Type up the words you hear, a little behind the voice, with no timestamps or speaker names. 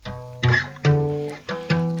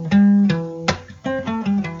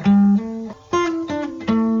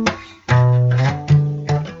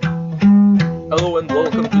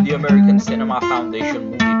Palma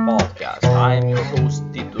Foundation Movie Podcast. I am your host,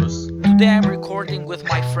 Titus. Today I'm recording with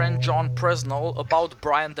my friend John Presnell about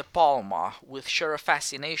Brian De Palma. We share a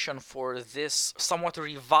fascination for this somewhat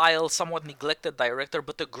reviled, somewhat neglected director,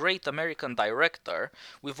 but a great American director.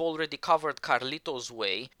 We've already covered Carlito's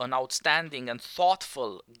Way, an outstanding and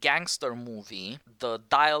thoughtful gangster movie. The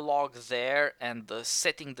dialogue there and the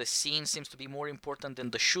setting the scene seems to be more important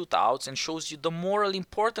than the shootouts and shows you the moral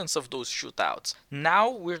importance of those shootouts. Now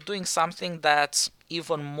we're doing something that's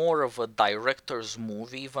even more of a director's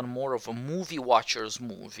movie, even more of a movie watcher's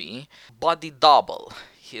movie, Body Double,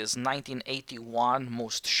 his 1981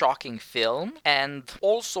 most shocking film, and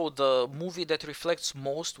also the movie that reflects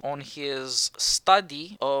most on his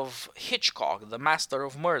study of Hitchcock, the master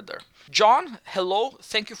of murder. John, hello,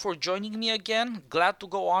 thank you for joining me again. Glad to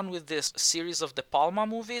go on with this series of De Palma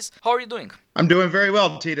movies. How are you doing? I'm doing very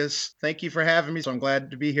well, Titus. Thank you for having me. So I'm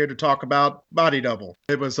glad to be here to talk about Body Double.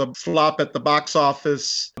 It was a flop at the box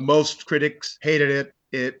office. Most critics hated it.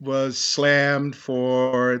 It was slammed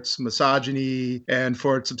for its misogyny and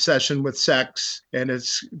for its obsession with sex and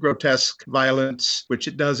its grotesque violence, which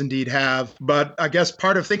it does indeed have. But I guess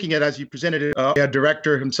part of thinking it as you presented it, a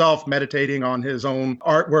director himself meditating on his own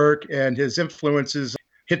artwork and his influences.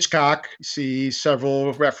 Hitchcock, you see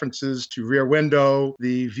several references to Rear Window,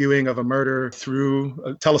 the viewing of a murder through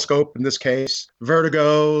a telescope in this case.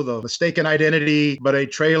 Vertigo, the mistaken identity, but a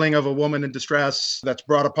trailing of a woman in distress that's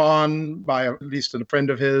brought upon by at least a friend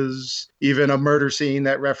of his. Even a murder scene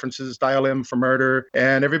that references Dial M for Murder.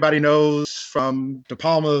 And everybody knows from De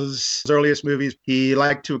Palma's earliest movies, he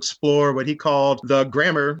liked to explore what he called the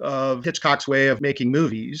grammar of Hitchcock's way of making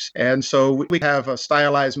movies. And so we have a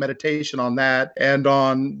stylized meditation on that and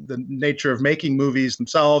on the nature of making movies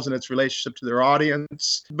themselves and its relationship to their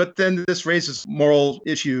audience. But then this raises moral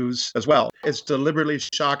issues as well. It's a deliberately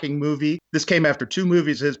shocking movie. This came after two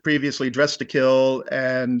movies his previously, Dressed to Kill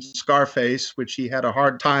and Scarface, which he had a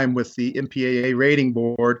hard time with the MPAA rating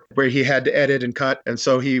board, where he had to edit and cut. And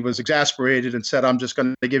so he was exasperated and said, I'm just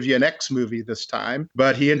going to give you an X movie this time.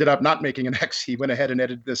 But he ended up not making an X. He went ahead and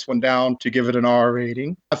edited this one down to give it an R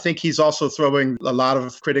rating. I think he's also throwing, a lot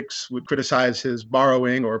of critics would criticize his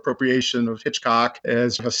borrowing or appropriation of Hitchcock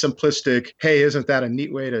as a simplistic, hey, isn't that a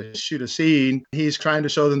neat way to shoot a scene? He's trying to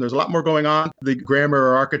show them there's a lot more going on. The grammar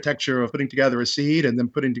or architecture of putting together a scene and then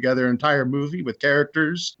putting together an entire movie with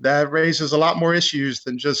characters, that raises a lot more issues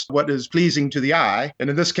than just what is pleasing to the eye. And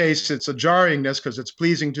in this case, it's a jarringness because it's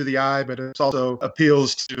pleasing to the eye, but it also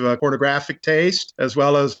appeals to a pornographic taste, as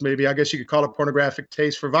well as maybe, I guess you could call it pornographic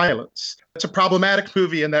taste for violence. It's a problematic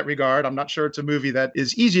movie in that regard. I'm not sure it's a movie that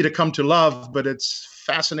is easy to come to love, but it's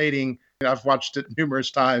fascinating. I've watched it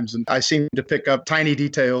numerous times, and I seem to pick up tiny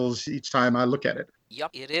details each time I look at it.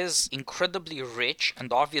 Yep, it is incredibly rich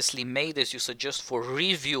and obviously made, as you suggest, for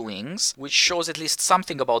reviewings, which shows at least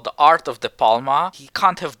something about the art of De Palma. He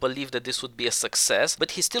can't have believed that this would be a success,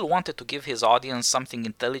 but he still wanted to give his audience something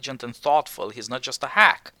intelligent and thoughtful. He's not just a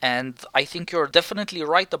hack. And I think you're definitely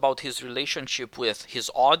right about his relationship with his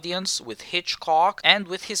audience, with Hitchcock, and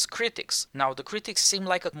with his critics. Now, the critics seem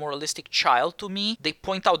like a moralistic child to me. They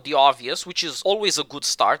point out the obvious, which is always a good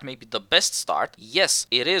start, maybe the best start. Yes,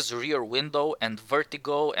 it is Rear Window and Vertigo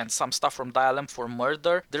and some stuff from Dial M for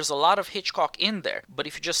Murder. There's a lot of Hitchcock in there. But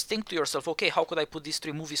if you just think to yourself, okay, how could I put these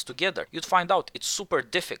three movies together? You'd find out it's super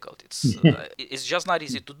difficult. It's just not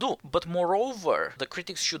easy to do. But moreover, the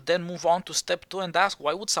critics should then move on to step two and ask,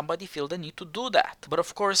 why would somebody feel the need to do that? But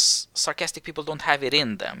of course, sarcastic people don't have it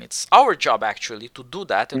in them. It's our job actually to do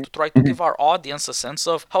that and to try to give our audience a sense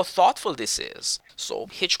of how thoughtful this is. So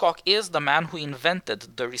Hitchcock is the man who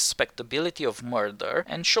invented the respectability of murder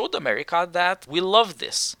and showed America that we love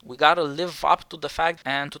this. We gotta live up to the fact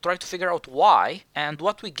and to try to figure out why and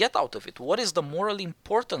what we get out of it. What is the moral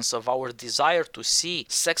importance of our desire to see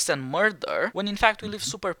sex and murder when in fact we live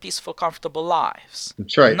super peaceful, comfortable lives?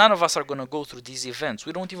 That's right. None of us are gonna go through these events.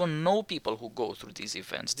 We don't even know people who go through these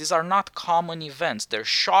events. These are not common events. They're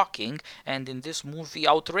shocking, and in this movie,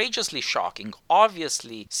 outrageously shocking,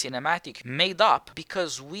 obviously cinematic, made up,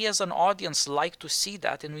 because we as an audience like to see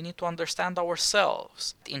that and we need to understand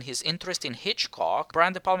ourselves. In his interest in Hitchcock,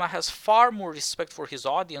 Brian De Palma has far more respect for his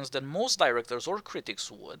audience than most directors or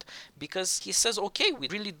critics would, because he says, okay, we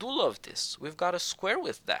really do love this. We've got to square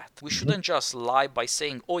with that. We shouldn't just lie by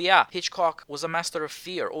saying, oh yeah, Hitchcock was a master of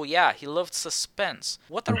fear. Oh yeah, he loved suspense.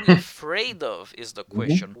 What are we afraid of is the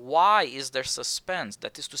question. Why is there suspense?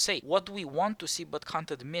 That is to say, what do we want to see but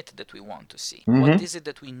can't admit that we want to see? What is it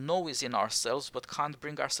that we know is in ourselves but can't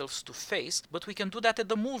bring ourselves to face, but we can do that at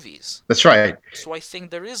the movies? That's right. So I think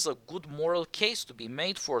there is a good moral case to be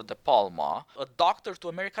made for De Palma, a doctor to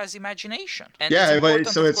America's imagination. And Yeah, it's important,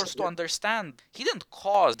 so of course, to understand he didn't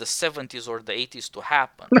cause the 70s or the 80s to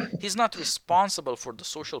happen. He's not responsible for the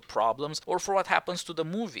social problems or for what happens to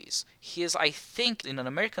the movies. He is, I think, in an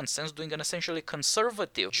American sense, doing an essentially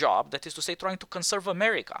conservative job, that is to say, trying to conserve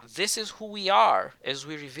America. This is who we are as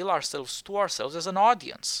we reveal ourselves to ourselves as an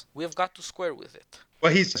audience. We have got to square with it.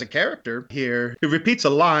 Well, he's a character here who repeats a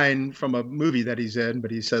line from a movie that he's in, but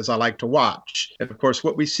he says, I like to watch. And of course,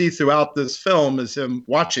 what we see throughout this film is him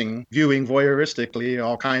watching, viewing voyeuristically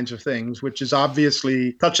all kinds of things, which is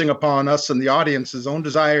obviously touching upon us and the audience's own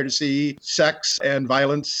desire to see sex and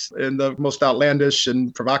violence in the most outlandish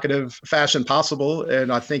and provocative fashion possible.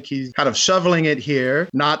 And I think he's kind of shoveling it here,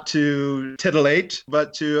 not to titillate,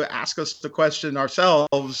 but to ask us to question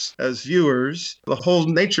ourselves as viewers, the whole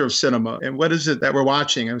nature of cinema and what is it that we're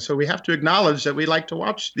watching. And so we have to acknowledge that we like to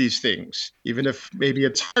watch these things, even if maybe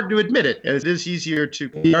it's hard to admit it. And it is easier to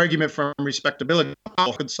the argument from respectability.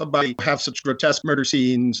 How could somebody have such grotesque murder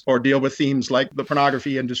scenes or deal with themes like the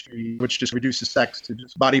pornography industry, which just reduces sex to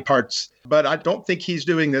just body parts? But I don't think he's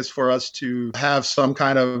doing this for us to have some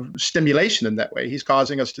kind of stimulation in that way. He's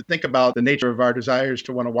causing us to think about the nature of our desires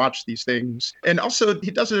to want to watch these things. And also,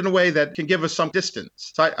 he does it in a way that can give us some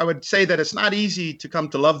distance. So I would say that it's not easy to come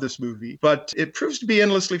to love this movie, but it proves to be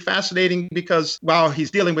endlessly fascinating because while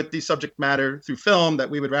he's dealing with the subject matter through film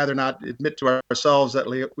that we would rather not admit to ourselves that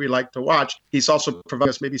we like to watch, he's also providing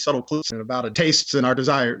us maybe subtle clues about our tastes and our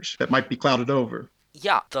desires that might be clouded over.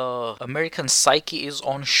 Yeah, the American psyche is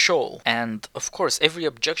on show, and of course every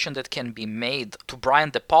objection that can be made to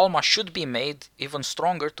Brian De Palma should be made even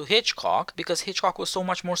stronger to Hitchcock, because Hitchcock was so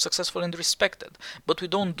much more successful and respected. But we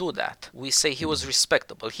don't do that. We say he was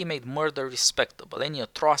respectable, he made murder respectable, any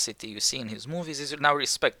atrocity you see in his movies is now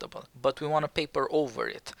respectable, but we want to paper over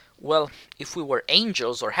it. Well, if we were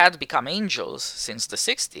angels or had become angels since the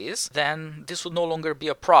 60s, then this would no longer be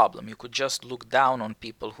a problem. You could just look down on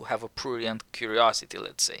people who have a prurient curiosity,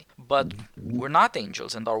 let's say. But we're not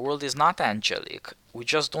angels and our world is not angelic. We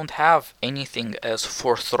just don't have anything as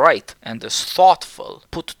forthright and as thoughtful,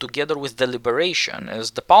 put together with deliberation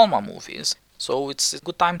as the Palma movies. So it's a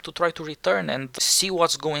good time to try to return and see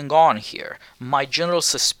what's going on here. My general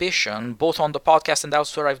suspicion, both on the podcast and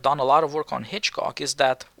elsewhere, I've done a lot of work on Hitchcock, is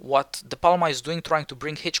that what De Palma is doing, trying to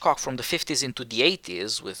bring Hitchcock from the 50s into the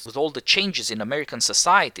 80s, with all the changes in American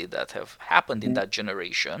society that have happened in that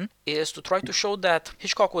generation, is to try to show that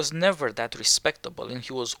Hitchcock was never that respectable, and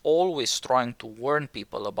he was always trying to warn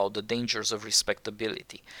people about the dangers of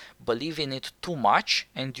respectability. Believe in it too much,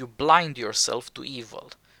 and you blind yourself to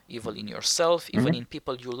evil. Evil in yourself, even in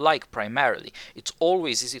people you like primarily. It's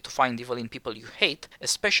always easy to find evil in people you hate,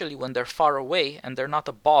 especially when they're far away and they're not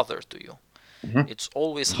a bother to you. It's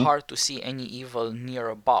always hard to see any evil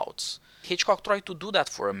nearabouts. Hitchcock tried to do that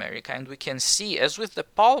for America, and we can see, as with De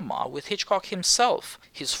Palma, with Hitchcock himself,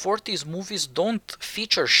 his 40s movies don't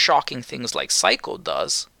feature shocking things like Psycho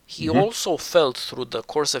does. He also felt through the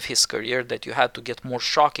course of his career that you had to get more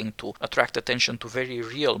shocking to attract attention to very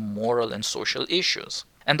real moral and social issues.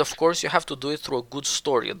 And of course, you have to do it through a good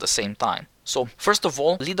story at the same time. So, first of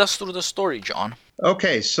all, lead us through the story, John.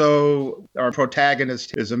 Okay, so our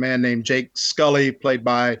protagonist is a man named Jake Scully, played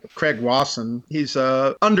by Craig Wasson. He's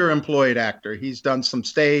an underemployed actor. He's done some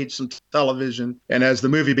stage, some television, and as the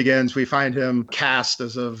movie begins, we find him cast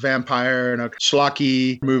as a vampire in a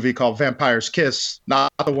schlocky movie called Vampire's Kiss,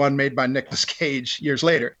 not the one made by Nicolas Cage years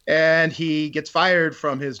later. And he gets fired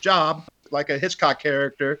from his job. Like a Hitchcock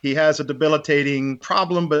character, he has a debilitating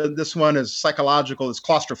problem, but this one is psychological, it's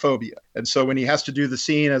claustrophobia. And so when he has to do the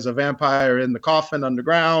scene as a vampire in the coffin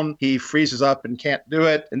underground, he freezes up and can't do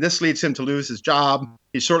it. And this leads him to lose his job.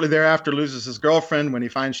 He shortly thereafter loses his girlfriend when he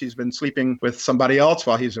finds she's been sleeping with somebody else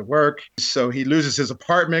while he's at work. So he loses his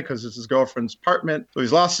apartment because it's his girlfriend's apartment. So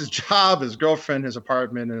he's lost his job, his girlfriend, his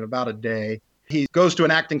apartment in about a day. He goes to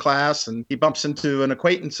an acting class and he bumps into an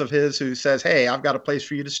acquaintance of his who says, hey, I've got a place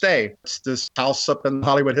for you to stay. It's this house up in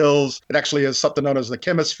Hollywood Hills. It actually is something known as the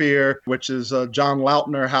Chemisphere, which is a John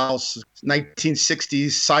Lautner house,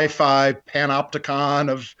 1960s sci-fi panopticon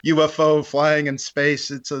of UFO flying in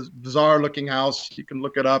space. It's a bizarre looking house. You can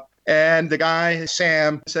look it up. And the guy,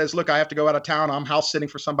 Sam, says, look, I have to go out of town. I'm house sitting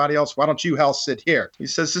for somebody else. Why don't you house sit here? He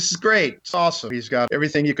says, this is great. It's awesome. He's got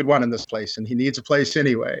everything you could want in this place, and he needs a place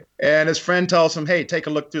anyway. And his friend tells him, hey, take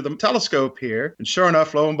a look through the telescope here. And sure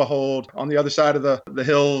enough, lo and behold, on the other side of the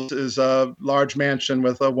hills is a large mansion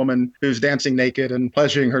with a woman who's dancing naked and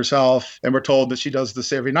pleasuring herself. And we're told that she does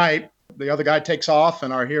this every night. The other guy takes off,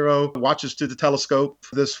 and our hero watches through the telescope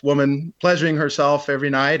this woman pleasuring herself every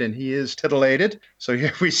night, and he is titillated. So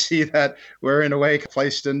here we see that we're in a way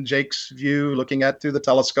placed in Jake's view, looking at through the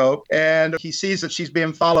telescope, and he sees that she's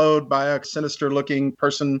being followed by a sinister-looking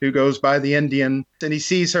person who goes by the Indian, and he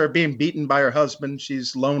sees her being beaten by her husband.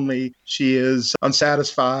 She's lonely. She is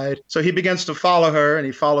unsatisfied. So he begins to follow her, and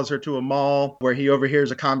he follows her to a mall where he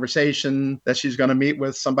overhears a conversation that she's going to meet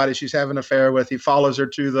with somebody she's having an affair with. He follows her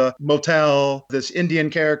to the motel. This Indian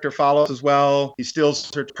character follows as well. He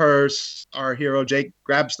steals her purse. Our hero, Jake,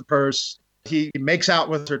 grabs the purse. He makes out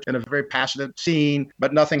with her in a very passionate scene,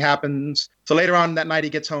 but nothing happens. So later on that night, he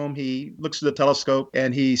gets home, he looks through the telescope,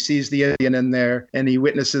 and he sees the Indian in there, and he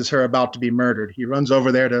witnesses her about to be murdered. He runs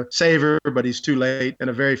over there to save her, but he's too late, in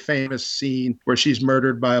a very famous scene where she's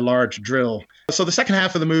murdered by a large drill. So the second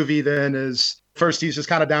half of the movie then is, first, he's just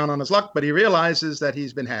kind of down on his luck, but he realizes that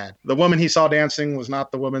he's been had. The woman he saw dancing was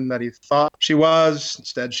not the woman that he thought she was.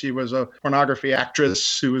 Instead, she was a pornography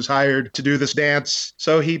actress who was hired to do this dance.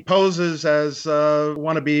 So he poses as a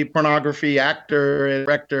wannabe pornography actor and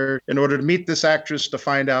director in order to meet this actress to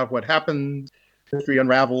find out what happened. History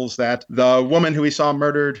unravels that the woman who he saw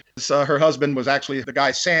murdered, her husband was actually the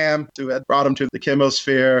guy Sam, who had brought him to the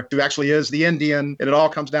chemosphere, who actually is the Indian. And it all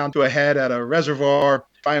comes down to a head at a reservoir.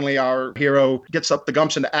 Finally, our hero gets up the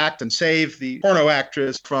gumption to act and save the porno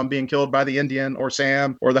actress from being killed by the Indian or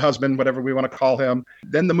Sam or the husband, whatever we want to call him.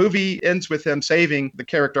 Then the movie ends with him saving the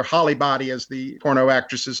character Holly Body as the porno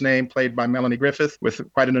actress's name, played by Melanie Griffith, with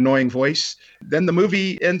quite an annoying voice. Then the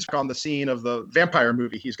movie ends on the scene of the vampire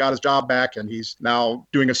movie. He's got his job back, and he's now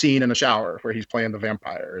doing a scene in a shower where he's playing the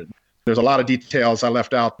vampire. There's a lot of details I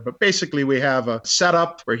left out, but basically we have a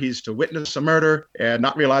setup where he's to witness a murder and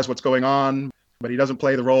not realize what's going on. But he doesn't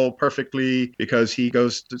play the role perfectly because he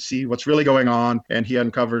goes to see what's really going on, and he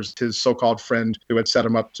uncovers his so-called friend who had set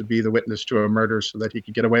him up to be the witness to a murder so that he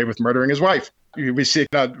could get away with murdering his wife. We see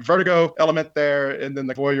a vertigo element there, and then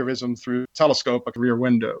the voyeurism through telescope, a rear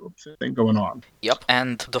window thing going on. Yep,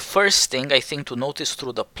 and the first thing I think to notice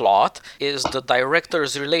through the plot is the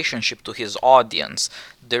director's relationship to his audience.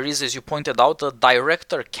 There is, as you pointed out, a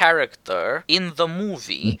director character in the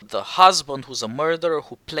movie, the husband who's a murderer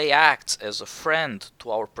who play acts as a friend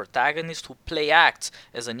to our protagonist, who play acts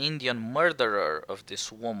as an Indian murderer of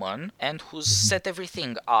this woman, and who's set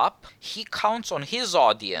everything up. He counts on his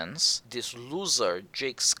audience, this loser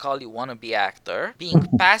Jake Scully wannabe actor, being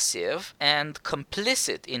passive and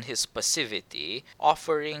complicit in his passivity,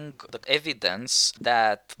 offering the evidence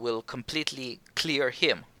that will completely clear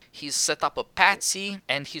him. He's set up a patsy,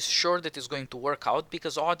 and he's sure that it's going to work out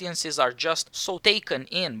because audiences are just so taken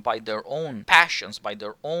in by their own passions, by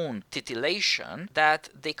their own titillation, that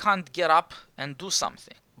they can't get up and do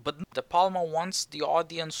something. But De Palma wants the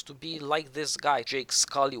audience to be like this guy, Jake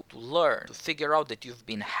Scully, to learn, to figure out that you've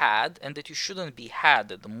been had and that you shouldn't be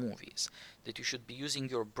had at the movies. That you should be using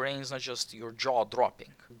your brains, not just your jaw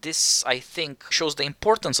dropping. This, I think, shows the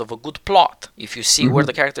importance of a good plot. If you see where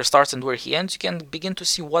the character starts and where he ends, you can begin to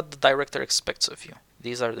see what the director expects of you.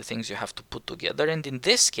 These are the things you have to put together. And in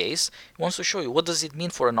this case, he wants to show you what does it mean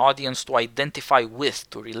for an audience to identify with,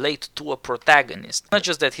 to relate to a protagonist. Not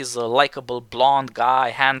just that he's a likable blonde guy,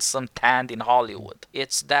 handsome, tanned in Hollywood.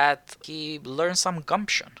 It's that he learns some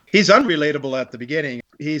gumption. He's unrelatable at the beginning.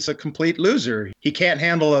 He's a complete loser. He can't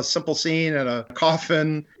handle a simple scene in a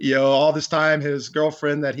coffin. All this time, his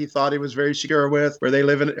girlfriend that he thought he was very secure with, where they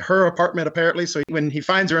live in her apartment apparently. So when he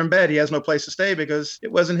finds her in bed, he has no place to stay because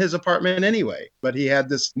it wasn't his apartment anyway. But he had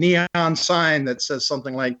this neon sign that says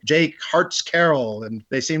something like Jake Hart's Carol. And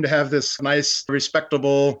they seem to have this nice,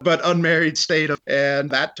 respectable, but unmarried state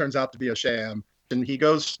and that turns out to be a sham. And he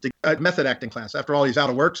goes to a method acting class. After all, he's out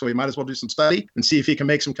of work, so he might as well do some study and see if he can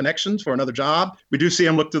make some connections for another job. We do see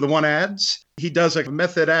him look through the one ads. He does a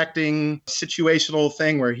method acting situational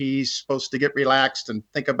thing where he's supposed to get relaxed and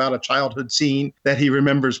think about a childhood scene that he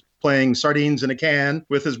remembers playing sardines in a can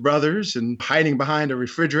with his brothers and hiding behind a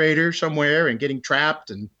refrigerator somewhere and getting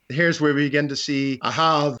trapped. And here's where we begin to see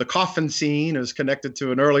how the coffin scene is connected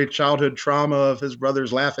to an early childhood trauma of his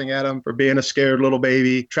brothers laughing at him for being a scared little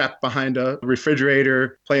baby trapped behind a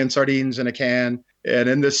refrigerator playing sardines in a can. And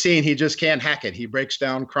in this scene, he just can't hack it. He breaks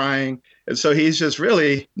down crying. And so he's just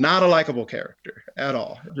really not a likable character at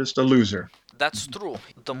all, just a loser. That's true.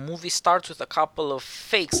 The movie starts with a couple of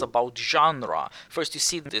fakes about genre. First, you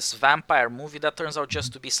see this vampire movie that turns out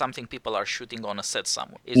just to be something people are shooting on a set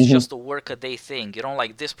somewhere. It's just a work-a-day thing. You don't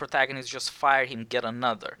like this protagonist, just fire him, get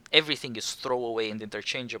another. Everything is throwaway and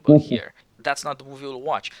interchangeable here. that's not the movie we'll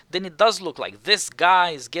watch. Then it does look like this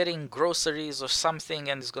guy is getting groceries or something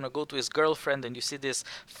and is going to go to his girlfriend, and you see this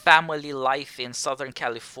family life in Southern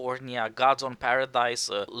California, God's on Paradise,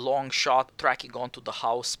 a long shot tracking onto the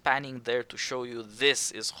house, panning there to show you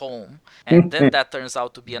this is home. And then that turns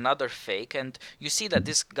out to be another fake, and you see that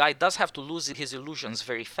this guy does have to lose his illusions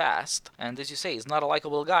very fast, and as you say, he's not a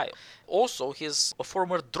likable guy. Also, he's a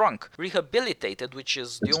former drunk, rehabilitated, which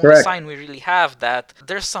is the only sign we really have that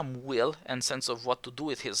there's some will and sense of what to do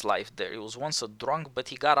with his life there. He was once a drunk, but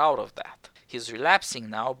he got out of that. He's relapsing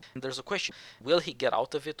now. There's a question, will he get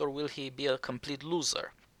out of it or will he be a complete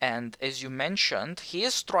loser? And as you mentioned, he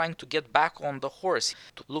is trying to get back on the horse,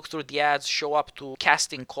 to look through the ads, show up to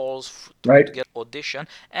casting calls, trying to get audition,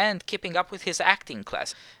 and keeping up with his acting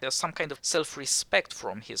class. There's some kind of self-respect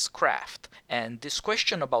from his craft. And this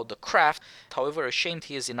question about the craft, however ashamed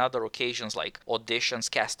he is in other occasions like auditions,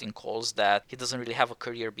 casting calls, that he doesn't really have a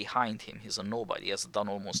career behind him. He's a nobody, he has done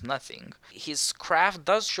almost nothing. His craft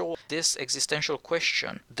does show this existential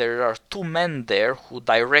question. There are two men there who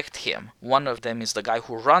direct him. One of them is the guy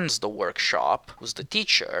who runs the workshop, who's the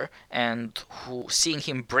teacher, and who, seeing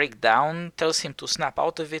him break down, tells him to snap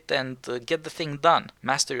out of it and get the thing done.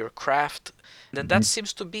 Master your craft. Then that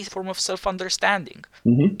seems to be a form of self-understanding.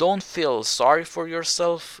 Don't feel sorry for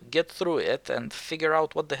yourself, get through it and figure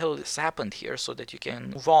out what the hell has happened here so that you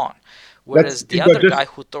can move on. Whereas the other guy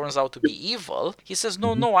who turns out to be evil, he says,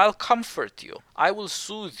 no, I'll comfort you. I will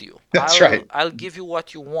soothe you. I'll give you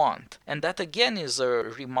what you want. And that again is a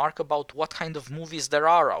remark about what kind of movies there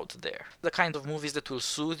are out there. The kind of movies that will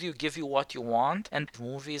soothe you, give you what you want, and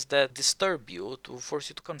movies that disturb you to force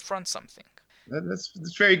you to confront something. That's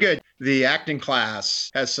very good. The acting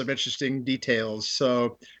class has some interesting details.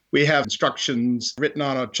 So we have instructions written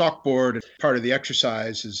on a chalkboard. Part of the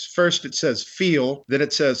exercise is first it says feel, then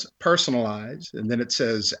it says personalize, and then it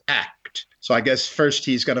says act. So I guess first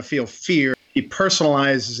he's got to feel fear. He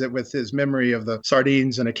personalizes it with his memory of the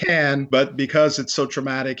sardines in a can, but because it's so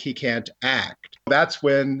traumatic, he can't act. That's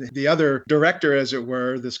when the other director, as it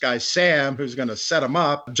were, this guy Sam, who's going to set him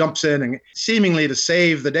up, jumps in and seemingly to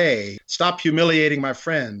save the day. Stop humiliating my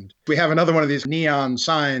friend. We have another one of these neon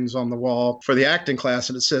signs on the wall for the acting class,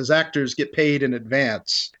 and it says actors get paid in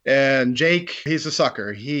advance. And Jake, he's a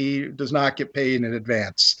sucker. He does not get paid in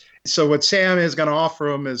advance. So what Sam is going to offer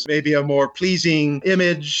him is maybe a more pleasing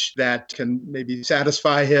image that can maybe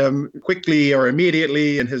satisfy him quickly or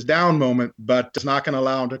immediately in his down moment, but is not going to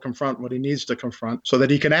allow him to confront what he needs to confront so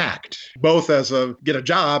that he can act, both get a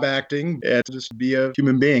job acting and just be a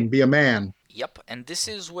human being, be a man. Yep, and this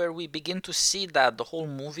is where we begin to see that the whole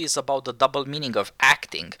movie is about the double meaning of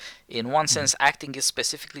acting. In one sense, acting is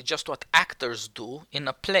specifically just what actors do in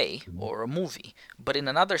a play or a movie. But in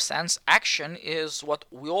another sense, action is what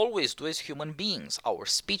we always do as human beings. Our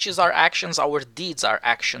speeches are actions, our deeds are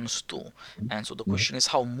actions too. And so the question is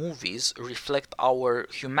how movies reflect our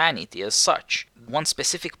humanity as such. One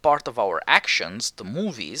specific part of our actions, the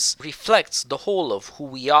movies, reflects the whole of who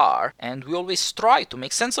we are, and we always try to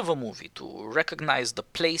make sense of a movie, to recognize the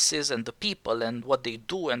places and the people and what they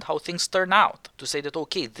do and how things turn out, to say that,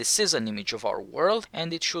 okay, this is an image of our world,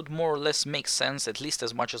 and it should more or less make sense at least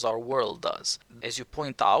as much as our world does. As you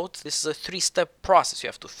point out, this is a three-step process. You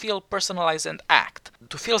have to feel, personalize, and act.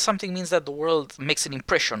 To feel something means that the world makes an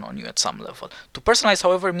impression on you at some level. To personalize,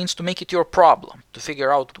 however, means to make it your problem, to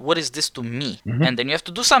figure out what is this to me, and then you have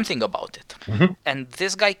to do something about it. And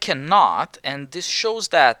this guy cannot, and this shows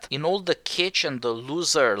that in all the kitsch and the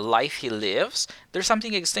loser life he lives, there's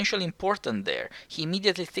something existentially important there. He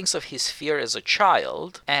immediately thinks of his fear as a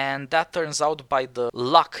child, and that turns out by the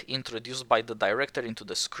luck introduced by the director into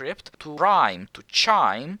the script to rhyme, to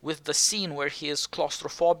chime with the scene where he is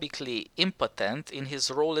claustrophobically impotent in his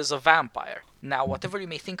role as a vampire. Now, whatever you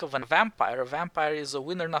may think of a vampire is a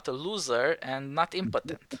winner, not a loser, and not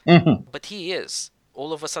impotent. But he is.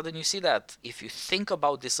 All of a sudden you see that if you think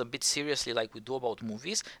about this a bit seriously like we do about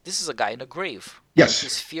movies, this is a guy in a grave. Yes.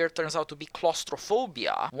 His fear turns out to be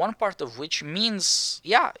claustrophobia, one part of which means,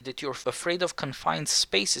 that you're afraid of confined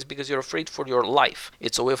spaces because you're afraid for your life.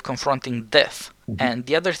 It's a way of confronting death. And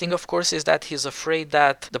the other thing, of course, is that he's afraid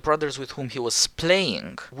that the brothers with whom he was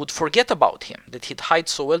playing would forget about him, that he'd hide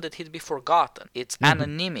so well that he'd be forgotten. It's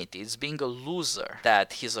anonymity, it's being a loser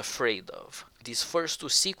that he's afraid of. These first two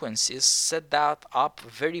sequences set that up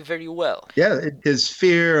very, very well. Yeah, his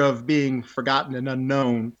fear of being forgotten and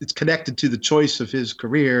unknown, it's connected to the choice of his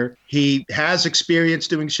career. He has experience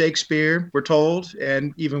doing Shakespeare, we're told.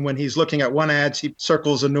 And even when he's looking at one ad, he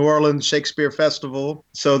circles a New Orleans Shakespeare Festival.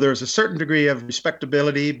 So there's a certain degree of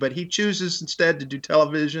respectability, but he chooses instead to do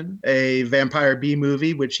television, a vampire B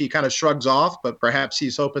movie, which he kind of shrugs off, but perhaps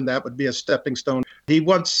he's hoping that would be a stepping stone. He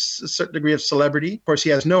wants a certain degree of celebrity. Of course, he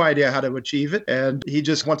has no idea how to achieve it, and he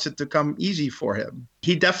just wants it to come easy for him.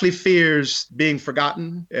 He definitely fears being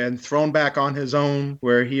forgotten and thrown back on his own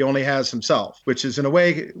where he only has himself, which is in a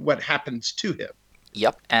way what happens to him.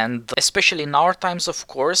 Yep, and especially in our times, of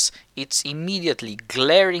course, it's immediately,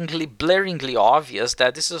 glaringly, blaringly obvious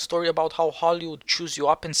that this is a story about how Hollywood chews you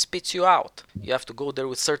up and spits you out. You have to go there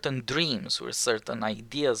with certain dreams, with certain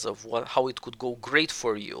ideas of how it could go great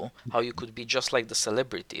for you, how you could be just like the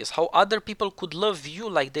celebrities, how other people could love you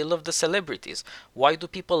like they love the celebrities. Why do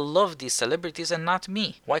people love these celebrities and not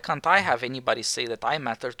me? Why can't I have anybody say that I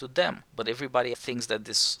matter to them? But everybody thinks that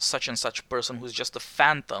this such and such person who's just a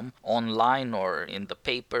phantom online or in the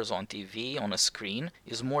papers, on TV, on a screen,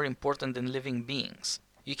 is more important than living beings.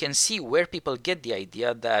 You can see where people get the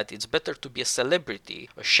idea that it's better to be a celebrity,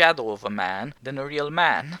 a shadow of a man, than a real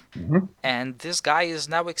man. Mm-hmm. And this guy is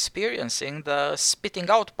now experiencing the spitting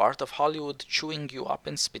out part of Hollywood chewing you up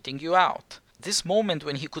and spitting you out. This moment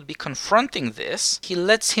when he could be confronting this, he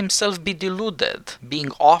lets himself be deluded,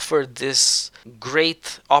 being offered this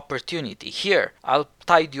great opportunity. Here, I'll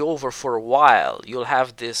tide you over for a while. You'll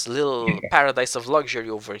have this little paradise of luxury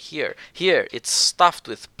over here. Here, it's stuffed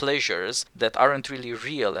with pleasures that aren't really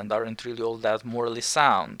real and aren't really all that morally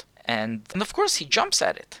sound. And of course he jumps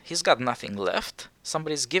at it. He's got nothing left.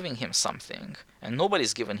 Somebody's giving him something. And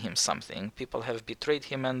nobody's given him something. People have betrayed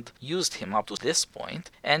him and used him up to this point.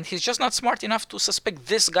 And he's just not smart enough to suspect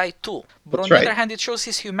this guy too. But on the other hand, it shows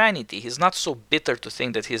his humanity. He's not so bitter to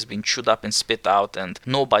think that he's been chewed up and spit out and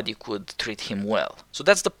nobody could treat him well. So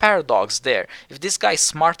that's the paradox there. If this guy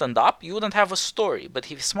smartened up, you wouldn't have a story. But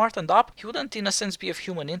if he smartened up, he wouldn't in a sense be of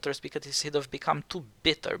human interest because he'd have become too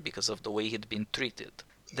bitter because of the way he'd been treated.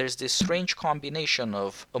 There's this strange combination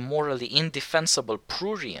of a morally indefensible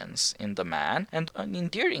prurience in the man and an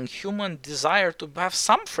endearing human desire to have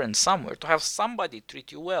some friend somewhere, to have somebody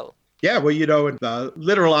treat you well. Yeah, well, the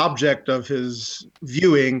literal object of his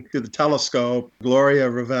viewing through the telescope, Gloria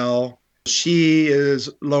Ravel, she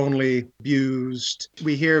is lonely, abused.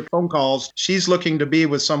 We hear phone calls. She's looking to be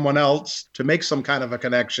with someone else to make some kind of a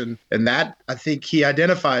connection. And that, I think, he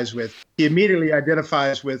identifies with. He immediately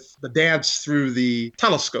identifies with the dance through the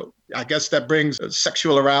telescope. I guess that brings a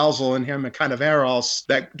sexual arousal in him, a kind of eros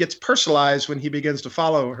that gets personalized when he begins to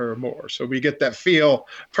follow her more. So we get that feel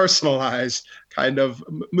personalized kind of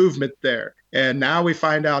movement there. And now we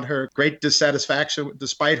find out her great dissatisfaction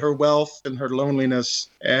despite her wealth and her loneliness.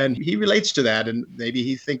 And he relates to that. And maybe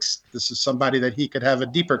he thinks this is somebody that he could have a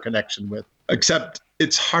deeper connection with. Except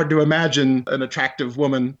it's hard to imagine an attractive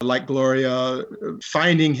woman like Gloria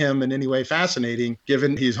finding him in any way fascinating,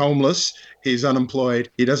 given he's homeless, he's unemployed,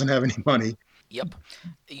 he doesn't have any money. Yep.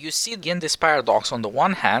 You see again this paradox. On the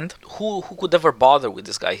one hand, who could ever bother with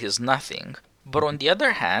this guy? He's nothing. But on the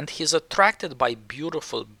other hand, he's attracted by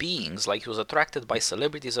beautiful beings, like he was attracted by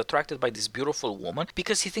celebrities, attracted by this beautiful woman,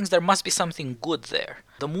 because he thinks there must be something good there.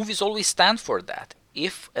 The movies always stand for that.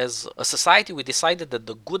 If, as a society, we decided that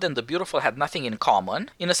the good and the beautiful had nothing in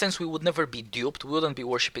common, in a sense we would never be duped, we wouldn't be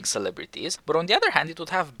worshipping celebrities. But on the other hand, it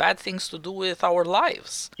would have bad things to do with our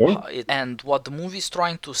lives. And what the movie is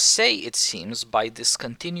trying to say, it seems, by these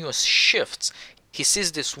continuous shifts, he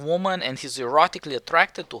sees this woman and he's erotically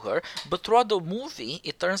attracted to her, but throughout the movie,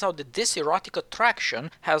 it turns out that this erotic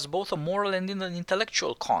attraction has both a moral and an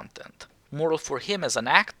intellectual content. Moral for him as an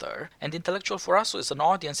actor, and intellectual for us as an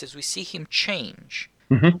audience as we see him change.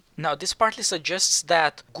 Mm-hmm. Now, this partly suggests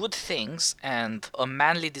that good things and a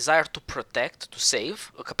manly desire to protect, to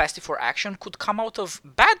save, a capacity for action could come out of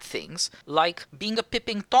bad things, like being a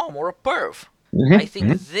peeping Tom or a perv. Mm-hmm. I think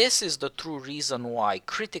this is the true reason why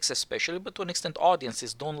critics especially, but to an extent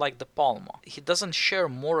audiences, don't like De Palma. He doesn't share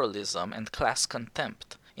moralism and class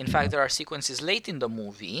contempt. In fact, there are sequences late in the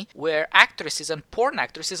movie where actresses and porn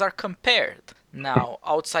actresses are compared. Now,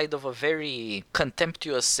 outside of a very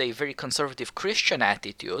contemptuous, say, very conservative Christian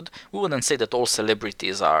attitude, we wouldn't say that all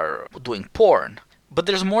celebrities are doing porn. But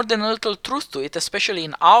there's more than a little truth to it, especially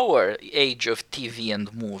in our age of TV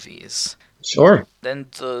and movies. Sure. And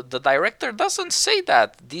the director doesn't say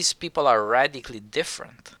that these people are radically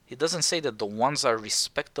different. He doesn't say that the ones are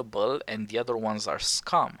respectable and the other ones are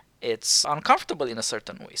scum. It's uncomfortable in a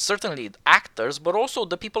certain way. Certainly actors, but also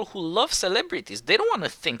the people who love celebrities. They don't want to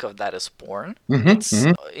think of that as porn.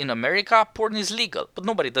 In America, porn is legal, but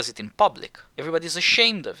nobody does it in public. Everybody's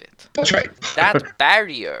ashamed of it. That's right. That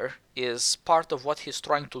barrier is part of what he's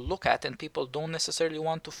trying to look at, and people don't necessarily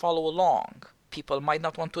want to follow along. People might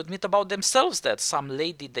not want to admit about themselves that some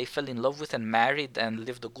lady they fell in love with and married and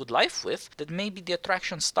lived a good life with, that maybe the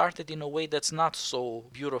attraction started in a way that's not so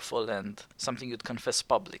beautiful and something you'd confess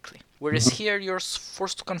publicly. Whereas here you're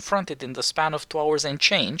forced to confront it in the span of 2 hours and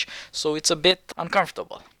change, so it's a bit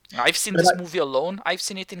uncomfortable. I've seen this movie alone. I've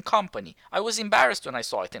seen it in company. I was embarrassed when I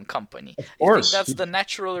saw it in company. Of I think course. that's the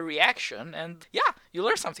natural reaction, and yeah, you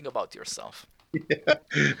learn something about yourself.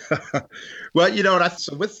 Well,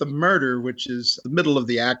 so with the murder, which is the middle of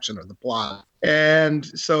the action or the plot, and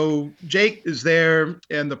so Jake is there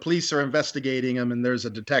and the police are investigating him, and there's a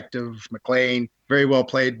detective, McLean, very well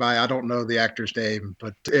played by, I don't know the actor's name,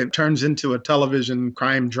 but it turns into a television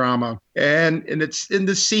crime drama. And it's in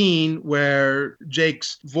the scene where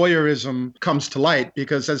Jake's voyeurism comes to light,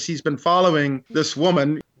 because as he's been following this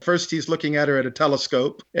woman, first he's looking at her at a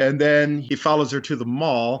telescope, and then he follows her to the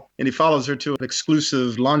mall, and he follows her to an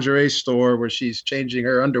exclusive lingerie store where she's changing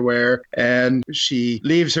her underwear, and she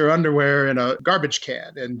leaves her underwear in a garbage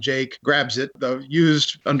can, and Jake grabs it, the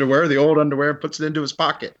used underwear, the old underwear, puts it into his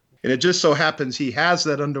pocket. And it just so happens he has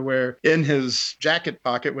that underwear in his jacket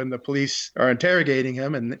pocket when the police are interrogating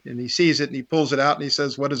him, and he sees it and he pulls it out and he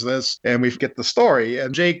says, "What is this?" And we get the story.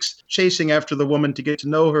 And Jake's chasing after the woman to get to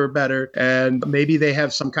know her better, and maybe they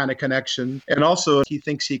have some kind of connection. And also he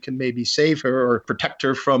thinks he can maybe save her or protect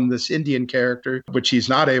her from this Indian character, which he's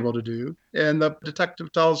not able to do. And the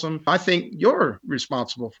detective tells him, "I think you're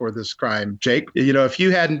responsible for this crime, Jake. If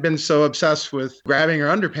you hadn't been so obsessed with grabbing her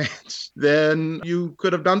underpants, then you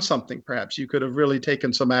could have done something. Perhaps you could have really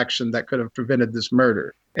taken some action that could have prevented this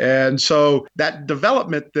murder." And so that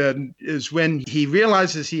development then is when he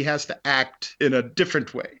realizes he has to act in a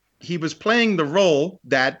different way. He was playing the role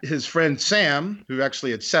that his friend Sam, who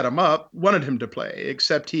actually had set him up, wanted him to play,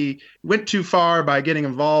 except he went too far by getting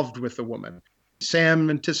involved with the woman. Sam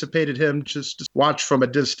anticipated him just to watch from a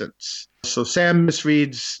distance. So Sam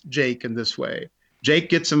misreads Jake in this way. Jake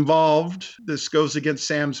gets involved. This goes against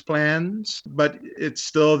Sam's plans, but it's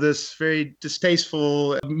still this very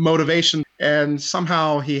distasteful motivation. And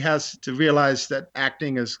somehow he has to realize that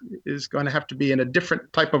acting is going to have to be in a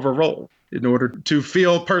different type of a role in order to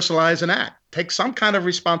feel personalized and act. Take some kind of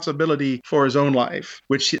responsibility for his own life,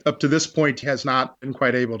 which up to this point he has not been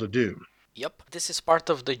quite able to do. Yep, this is part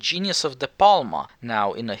of the genius of De Palma.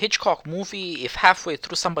 Now, in a Hitchcock movie, if halfway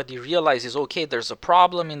through somebody realizes, okay, there's a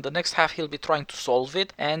problem, in the next half he'll be trying to solve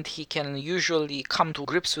it, and he can usually come to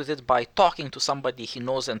grips with it by talking to somebody he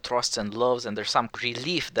knows and trusts and loves, and there's some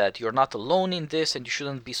relief that you're not alone in this and you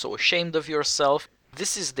shouldn't be so ashamed of yourself.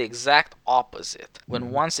 This is the exact opposite.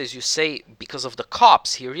 When once, as you say, because of the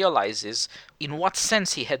cops, he realizes in what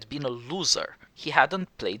sense he had been a loser. He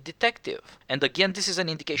hadn't played detective. And again, this is an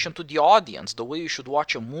indication to the audience. The way you should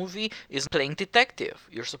watch a movie is playing detective.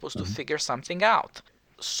 You're supposed to figure something out.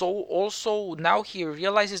 So also now he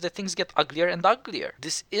realizes that things get uglier and uglier.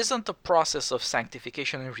 This isn't a process of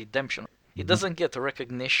sanctification and redemption. He doesn't get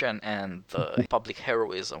recognition and public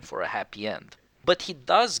heroism for a happy end. But he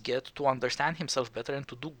does get to understand himself better and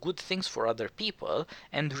to do good things for other people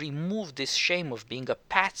and remove this shame of being a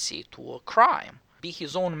patsy to a crime. Be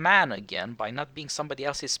his own man again by not being somebody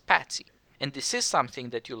else's patsy. And this is something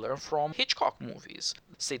that you learn from Hitchcock movies.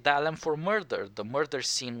 Say Dial M for Murder, the murder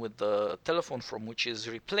scene with the telephone from which is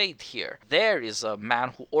replayed here. There is a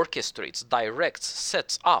man who orchestrates, directs,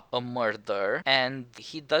 sets up a murder, and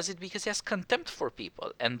he does it because he has contempt for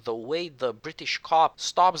people. And the way the British cop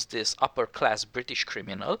stops this upper-class British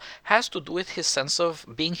criminal has to do with his sense of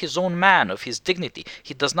being his own man, of his dignity.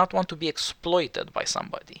 He does not want to be exploited by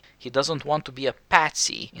somebody. He doesn't want to be a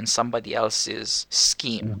patsy in somebody else's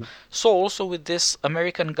scheme. So also with this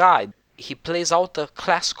American guy, he plays out a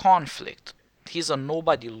class conflict. He's a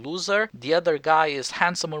nobody loser. The other guy is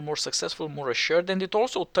handsomer, more successful, more assured, and it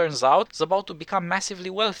also turns out he's about to become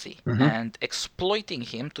massively wealthy and exploiting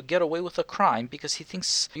him to get away with a crime because he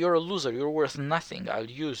thinks you're a loser, you're worth nothing, I'll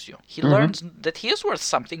use you. He learns that he is worth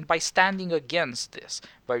something by standing against this,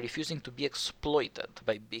 by refusing to be exploited,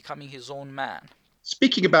 by becoming his own man.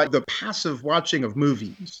 Speaking about the passive watching of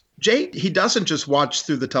movies, Jake, he doesn't just watch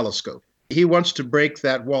through the telescope. He wants to break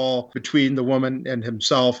that wall between the woman and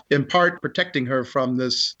himself, in part protecting her from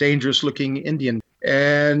this dangerous-looking Indian.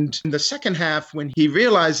 And in the second half, when he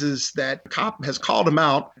realizes that the cop has called him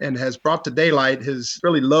out and has brought to daylight his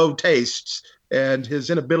really low tastes and his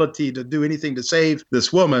inability to do anything to save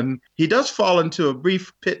this woman, he does fall into a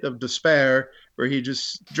brief pit of despair where he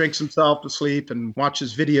just drinks himself to sleep and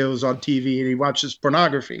watches videos on TV and he watches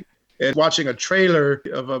pornography. And watching a trailer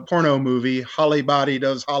of a porno movie, Holly Body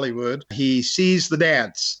Does Hollywood, he sees the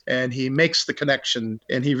dance and he makes the connection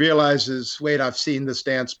and he realizes, wait, I've seen this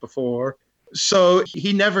dance before. So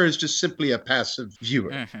he never is just simply a passive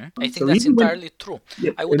viewer. I think that's entirely true.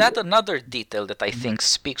 I would add another detail that I think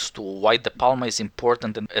speaks to why De Palma is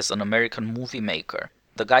important as an American movie maker.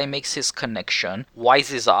 The guy makes his connection,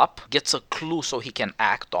 wises up, gets a clue so he can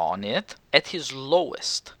act on it at his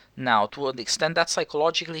lowest. Now, to an extent, that's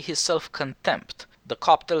psychologically his self-contempt. The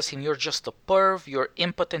cop tells him, you're just a perv, you're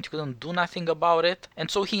impotent, you couldn't do nothing about it.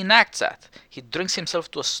 And so he enacts that. He drinks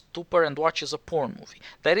himself to a stupor and watches a porn movie.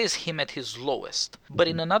 That is him at his lowest. But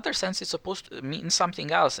in another sense, it's supposed to mean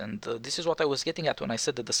something else. And this is what I was getting at when I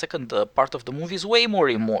said that the second part of the movie is way more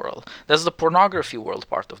immoral. That's the pornography world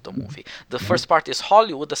part of the movie. The first part is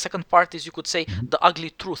Hollywood. The second part is, you could say, the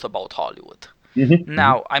ugly truth about Hollywood.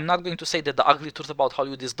 Now, I'm not going to say that the ugly truth about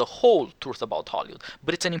Hollywood is the whole truth about Hollywood,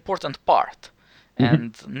 but it's an important part.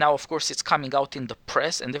 And now, of course, it's coming out in the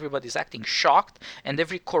press and everybody's acting shocked, and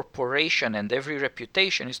every corporation and every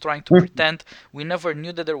reputation is trying to pretend we never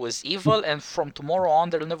knew that there was evil, and from tomorrow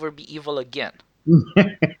on there'll never be evil again.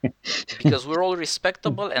 Because we're all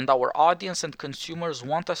respectable and our audience and consumers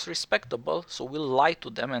want us respectable, so we'll lie to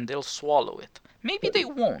them and they'll swallow it. Maybe they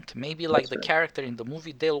won't. Maybe like the character in the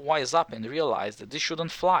movie, they'll wise up and realize that this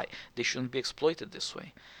shouldn't fly. They shouldn't be exploited this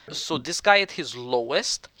way. So this guy at his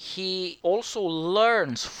lowest, he also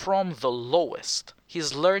learns from the lowest.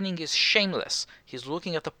 His learning is shameless. He's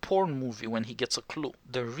looking at a porn movie when he gets a clue.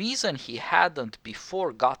 The reason he hadn't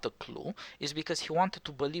before got a clue is because he wanted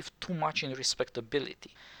to believe too much in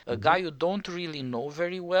respectability. A guy you don't really know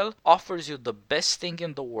very well offers you the best thing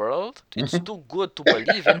in the world. It's too good to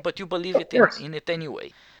believe in, but you believe it in it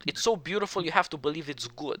anyway. It's so beautiful you have to believe it's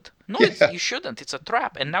good. No, you shouldn't. It's a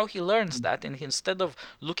trap. And now he learns that, and instead of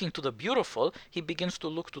looking to the beautiful, he begins to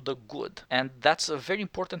look to the good. And that's a very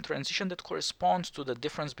important transition that corresponds to the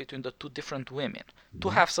difference between the two different women. Two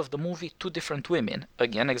halves of the movie, two different women.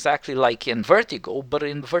 Again, exactly like in Vertigo, but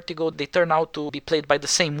in Vertigo they turn out to be played by the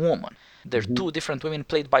same woman. They're two different women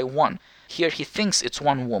played by one. Here he thinks it's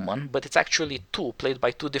one woman, but it's actually two played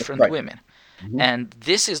by two different women. And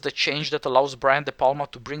this is the change that allows Brian De Palma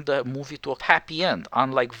to bring the movie to a happy end,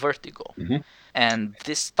 unlike Vertigo. And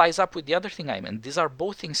this ties up with the other thing I meant. These are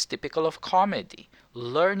both things typical of comedy.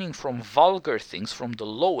 Learning from vulgar things from the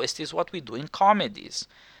lowest is what we do in comedies.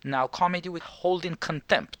 Now, comedy we hold in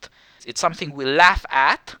contempt. It's something we laugh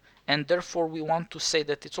at, and therefore we want to say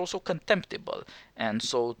that it's also contemptible. And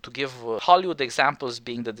so to give Hollywood examples,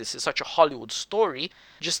 being that this is such a Hollywood story,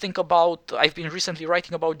 just think about, I've been recently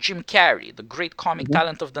writing about Jim Carrey, the great comic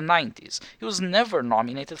talent of the 90s. He was never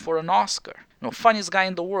nominated for an Oscar. Funniest guy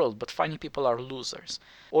in the world, but funny people are losers.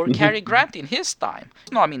 Or Cary Grant in his time,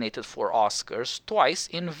 nominated for Oscars twice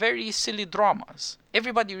in very silly dramas.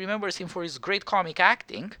 Everybody remembers him for his great comic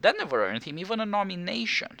acting. That never earned him even a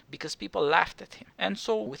nomination, because people laughed at him. And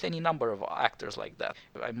so with any number of actors like that.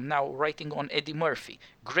 I'm now writing on Eddie Murphy,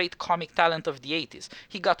 great comic talent of the 80s.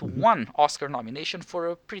 He got one Oscar nomination for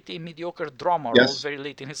a pretty mediocre drama role very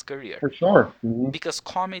late in his career. For sure. Because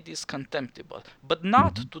comedy is contemptible. But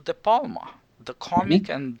not to De Palma. The comic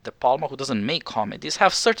and De Palma, who doesn't make comedies,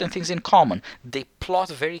 have certain things in common. They plot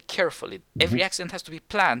very carefully. Every accident has to be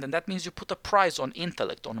planned, and that means you put a prize on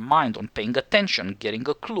intellect, on mind, on paying attention, getting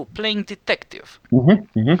a clue, playing detective.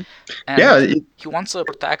 And he wants a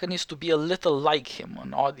protagonist to be a little like him,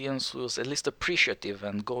 an audience who's at least appreciative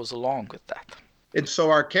and goes along with that. And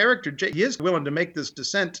so our character, Jay, he is willing to make this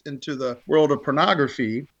descent into the world of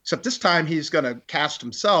pornography, except this time he's going to cast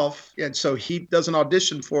himself. And so he does an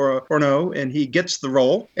audition for a porno and he gets the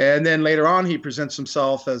role. And then later on, he presents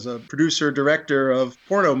himself as a producer, director of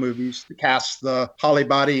porno movies to cast the Holly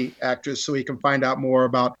Body actress so he can find out more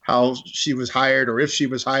about how she was hired or if she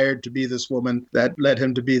was hired to be this woman that led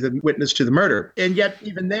him to be the witness to the murder. And yet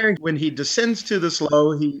even there, when he descends to this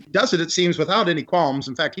low, he does it seems, without any qualms.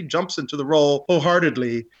 In fact, he jumps into the role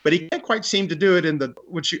wholeheartedly, but he can't quite seem to do it in the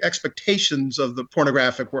expectations of the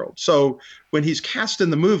pornographic world. So when he's cast in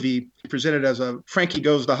the movie, presented as a Frankie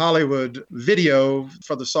Goes to Hollywood video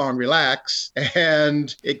for the song Relax,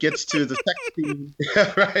 and it gets to the sex scene,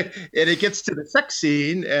 right? And it gets to the sex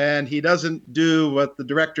scene, and he doesn't do what the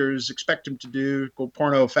directors expect him to do,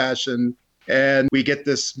 porno fashion. And we get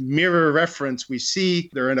this mirror reference. We see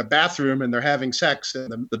they're in a bathroom and they're having sex,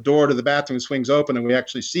 and the door to the bathroom swings open and we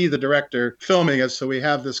actually see the director filming it. So we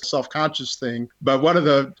have this self-conscious thing. But one of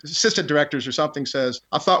the assistant directors or something says,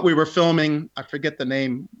 I thought we were filming, I forget the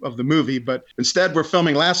name of the movie, but instead we're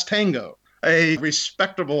filming Last Tango. a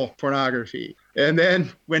respectable pornography. And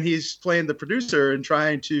then when he's playing the producer and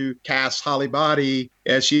trying to cast Holly Body,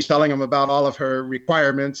 as she's telling him about all of her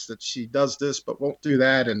requirements, that she does this but won't do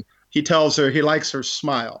that, and he tells her he likes her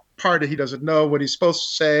smile. Part of he doesn't know what he's supposed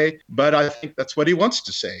to say, but I think that's what he wants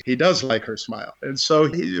to say. He does like her smile. And so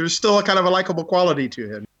there's still a kind of a likable quality to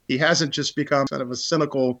him. He hasn't just become kind of a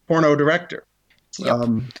cynical porno director. Yep.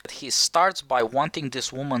 He starts by wanting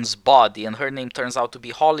this woman's body, and her name turns out to be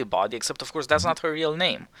Holly Body, except of course that's not her real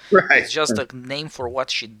name. Right. It's just a name for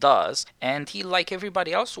what she does, and he, like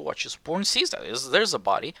everybody else who watches porn, sees that there's a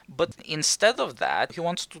body, but instead of that, he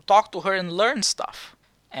wants to talk to her and learn stuff.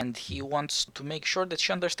 And he wants to make sure that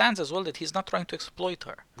she understands as well that he's not trying to exploit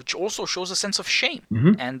her, which also shows a sense of shame.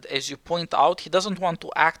 And as you point out, he doesn't want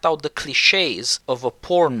to act out the cliches of a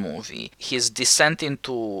porn movie. His descent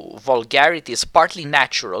into vulgarity is partly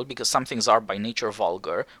natural because some things are by nature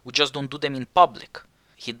vulgar. We just don't do them in public.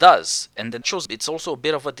 He does, and that shows it's also a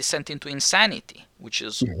bit of a descent into insanity, which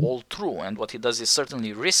is all true, and what he does is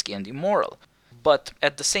certainly risky and immoral. But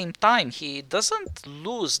at the same time, he doesn't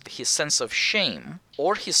lose his sense of shame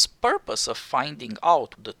or his purpose of finding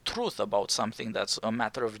out the truth about something that's a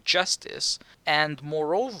matter of justice. And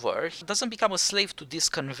moreover, he doesn't become a slave to these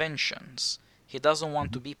conventions. He doesn't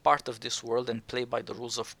want to be part of this world and play by the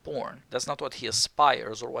rules of porn. That's not what he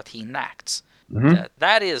aspires or what he enacts.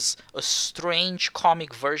 That is a strange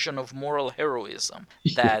comic version of moral heroism.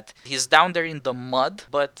 That he's down there in the mud,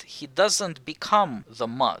 but he doesn't become the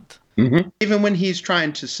mud. Even when he's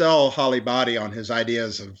trying to sell Holly Body on his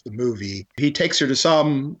ideas of the movie, he takes her to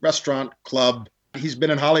some restaurant club. He's been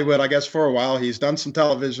in Hollywood, I guess, for a while. He's done some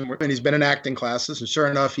television and he's been in acting classes. And sure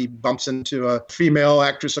enough, he bumps into a female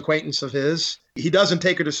actress acquaintance of his. He doesn't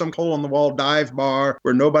take her to some hole-in-the-wall dive bar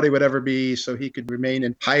where nobody would ever be so he could remain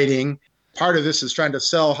in hiding. Part of this is trying to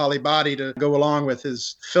sell Holly Body to go along with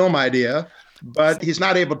his film idea, but he's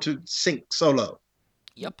not able to sink solo.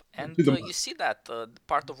 Yep, and you see that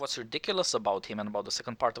part of what's ridiculous about him and about the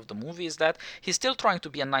second part of the movie is that he's still trying to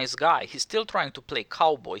be a nice guy. He's still trying to play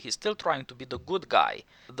cowboy. He's still trying to be the good guy.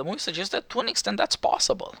 The movie suggests that to an extent that's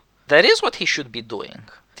possible. That is what he should be doing.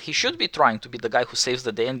 He should be trying to be the guy who saves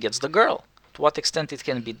the day and gets the girl. To what extent it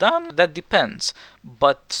can be done, that depends.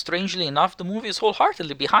 But strangely enough, the movie is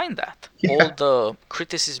wholeheartedly behind that. Yeah. All the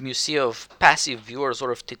criticism you see of passive viewers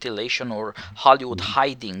or of titillation or Hollywood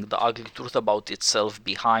hiding the ugly truth about itself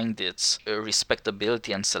behind its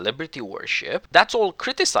respectability and celebrity worship, that's all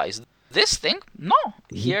criticized. This thing, no.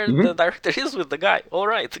 Here the director is with the guy. All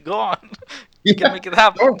right, go on. You can make it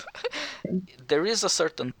happen. There is a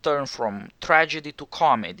certain turn from tragedy to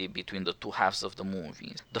comedy between the two halves of the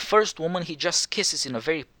movie. The first woman he just kisses in a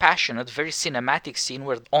very passionate, very cinematic scene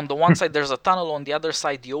where on the one side there's a tunnel, on the other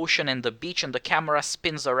side the ocean and the beach, and the camera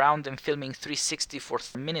spins around and filming 360 for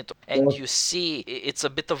a minute. And you see it's a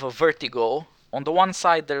bit of a vertigo. On the one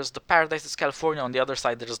side, there's the paradise is California. On the other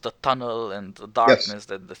side, there's the tunnel and the darkness,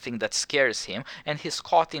 the thing that scares him. And he's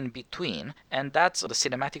caught in between. And that's the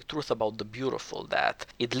cinematic truth about the beautiful, that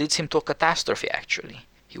it leads him to a catastrophe, actually.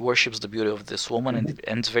 He worships the beauty of this woman and it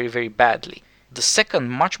ends very, very badly. The second,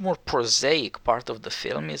 much more prosaic part of the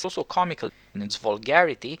film is also comical. In its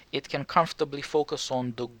vulgarity, it can comfortably focus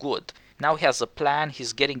on the good. Now he has a plan,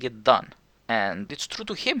 he's getting it done. And it's true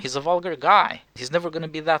to him, he's a vulgar guy. He's never going to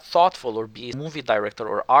be that thoughtful or be a movie director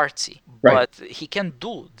or artsy. Right. But he can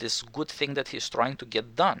do this good thing that he's trying to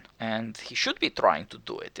get done. And he should be trying to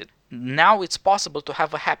do it. Now it's possible to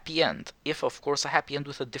have a happy end. If, of course, a happy end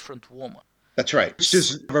with a different woman. That's right. It's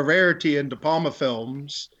just a rarity in De Palma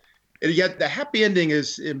films. And yet the happy ending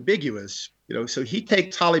is ambiguous. So he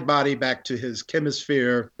takes Holly Body back to his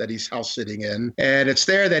chemisphere that he's house sitting in. And it's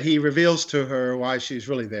there that he reveals to her why she's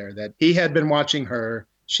really there, that he had been watching her.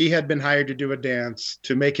 She had been hired to do a dance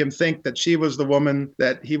to make him think that she was the woman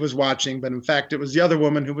that he was watching. But in fact, it was the other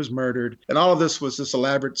woman who was murdered. And all of this was this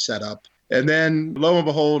elaborate setup. And then, lo and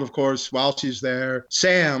behold, of course, while she's there,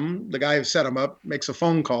 Sam, the guy who set him up, makes a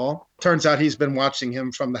phone call. Turns out he's been watching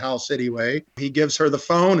him from the house anyway. He gives her the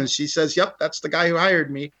phone and she says, yep, that's the guy who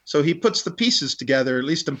hired me. So he puts the pieces together, at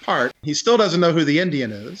least in part. He still doesn't know who the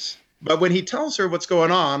Indian is. But when he tells her what's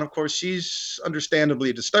going on, of course, she's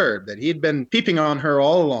understandably disturbed that he'd been peeping on her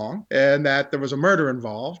all along and that there was a murder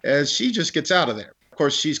involved, as she just gets out of there. Of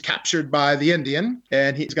course, she's captured by the Indian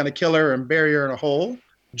and he's going to kill her and bury her in a hole.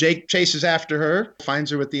 Jake chases after her, finds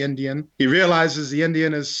her with the Indian. He realizes the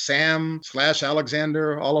Indian is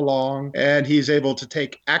Sam/Alexander all along, and he's able to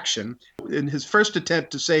take action. In his first attempt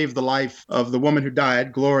to save the life of the woman who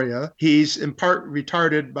died, Gloria, he's in part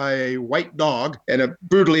retarded by a white dog, and it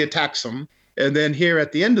brutally attacks him. And then here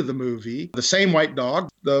at the end of the movie, the same white dog,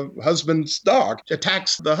 the husband's dog,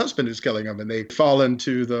 attacks the husband who's killing him, and they fall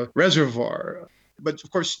into the reservoir. But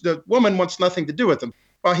of course, the woman wants nothing to do with him.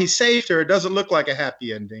 While he saved her, it doesn't look like a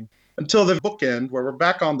happy ending until the bookend, where we're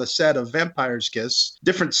back on the set of Vampire's Kiss.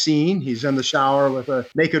 Different scene. He's in the shower with a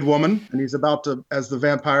naked woman, and he's about to, as the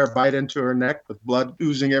vampire, bite into her neck with blood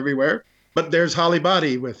oozing everywhere. But there's Holly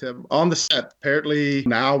Body with him on the set, apparently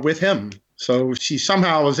now with him. So she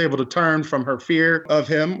somehow was able to turn from her fear of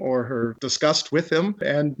him or her disgust with him,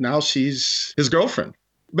 and now she's his girlfriend.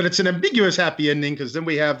 But it's an ambiguous happy ending because then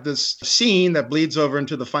we have this scene that bleeds over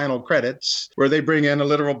into the final credits where they bring in a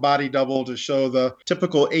literal body double to show the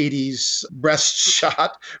typical 80s breast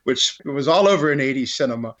shot, which was all over in 80s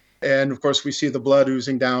cinema. And of course, we see the blood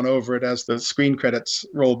oozing down over it as the screen credits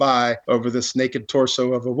roll by over this naked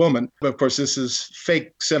torso of a woman. But of course, this is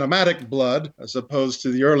fake cinematic blood as opposed to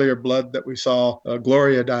the earlier blood that we saw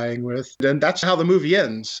Gloria dying with. And that's how the movie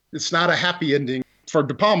ends. It's not a happy ending. For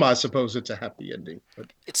De Palma, I suppose it's a happy ending.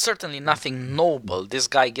 But It's certainly nothing noble. This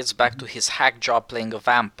guy gets back to his hack job playing a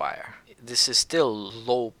vampire. This is still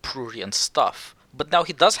low prurient stuff. But now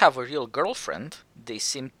he does have a real girlfriend. They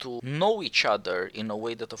seem to know each other in a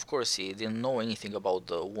way that, of course, he didn't know anything about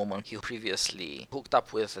the woman he previously hooked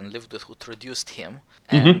up with and lived with who traduced him.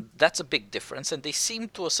 And that's a big difference. And they seem,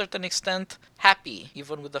 to a certain extent, happy,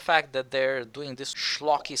 even with the fact that they're doing this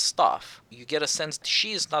schlocky stuff. You get a sense that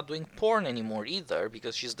she is not doing porn anymore either,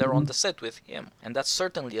 because she's there on the set with him. And that's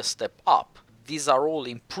certainly a step up. These are all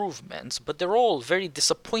improvements, but they're all very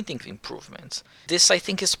disappointing improvements. This, I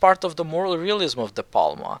think, is part of the moral realism of De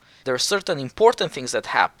Palma. There are certain important things that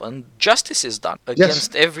happen. Justice is done.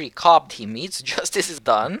 Against every cop he meets, justice is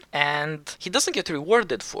done, and he doesn't get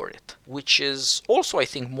rewarded for it, which is also, I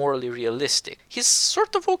think, morally realistic. He's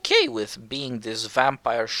sort of okay with being this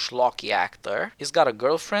vampire schlocky actor. He's got a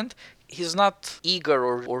girlfriend. He's not eager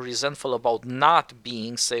or resentful about not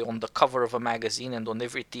being, say, on the cover of a magazine and on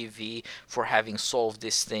every TV for having solved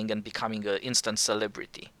this thing and becoming an instant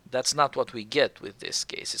celebrity. That's not what we get with this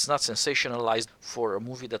case. It's not sensationalized for a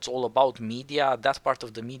movie that's all about media. That part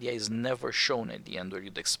of the media is never shown at the end where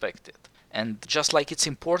you'd expect it. And just like it's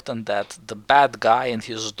important that the bad guy and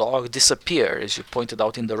his dog disappear, as you pointed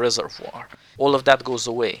out in the reservoir, all of that goes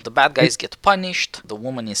away. The bad guys get punished, the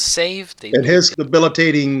woman is saved. And his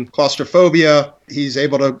debilitating claustrophobia, he's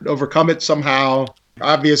able to overcome it somehow.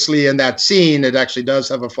 Obviously, in that scene, it actually does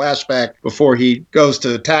have a flashback before he goes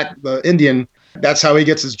to attack the Indian. That's how he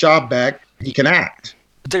gets his job back. He can act.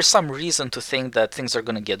 There's some reason to think that things are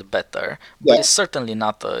going to get better, but he's certainly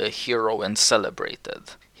not a hero and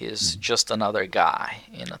celebrated. He's just another guy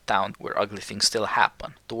in a town where ugly things still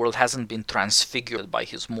happen. The world hasn't been transfigured by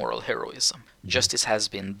his moral heroism. Justice has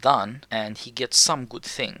been done, and he gets some good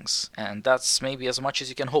things, and that's maybe as much as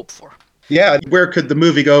you can hope for. Yeah, where could the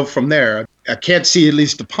movie go from there? I can't see at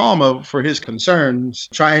least De Palma, for his concerns,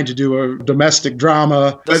 trying to do a domestic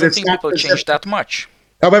drama. Doesn't think people change that much.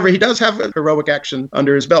 However, he does have a heroic action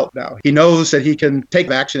under his belt now. He knows that he can take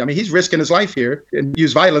action. I mean, he's risking his life here and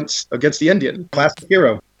use violence against the Indian. Classic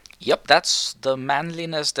hero. Yep, that's the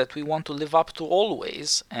manliness that we want to live up to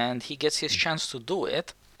always, and he gets his chance to do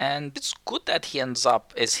it. And it's good that he ends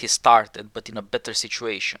up as he started, but in a better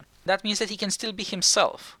situation. That means that he can still be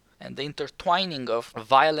himself. And the intertwining of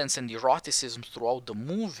violence and eroticism throughout the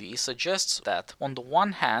movie suggests that, on the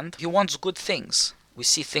one hand, he wants good things. We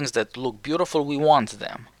see things that look beautiful, we want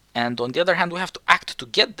them. And on the other hand, we have to act to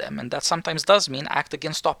get them, and that sometimes does mean act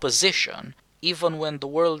against opposition, even when the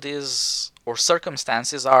world is, or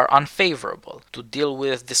circumstances are unfavorable, to deal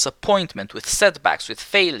with disappointment, with setbacks, with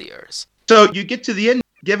failures. So you get to the end,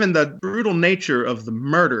 given the brutal nature of the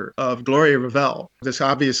murder of Gloria Revel, this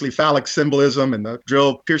obviously phallic symbolism, and the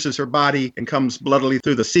drill pierces her body and comes bloodily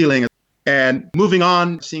through the ceiling. And moving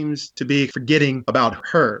on seems to be forgetting about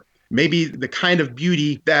her. Maybe the kind of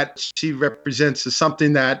beauty that she represents is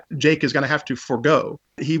something that Jake is going to have to forego.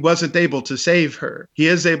 He wasn't able to save her. He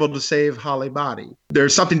is able to save Holly Body.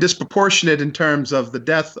 There's something disproportionate in terms of the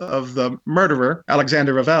death of the murderer,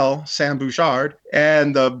 Alexander Revel, Sam Bouchard,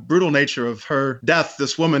 and the brutal nature of her death,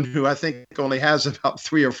 this woman who I think only has about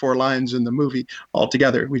 3 or 4 lines in the movie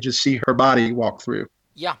altogether. We just see her body walk through.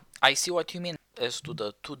 Yeah, I see what you mean. As to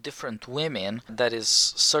the 2 different women, that is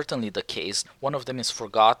certainly the case. One of them is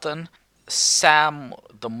forgotten. Sam,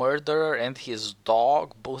 the murderer, and his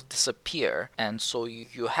dog both disappear. And so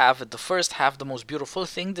you have at the first half the most beautiful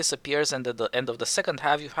thing disappears, and at the end of the second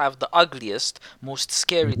half you have the ugliest, most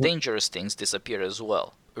scary, dangerous things disappear as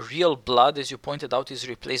well. Real blood, as you pointed out, is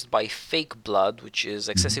replaced by fake blood, which is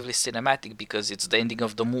excessively cinematic because it's the ending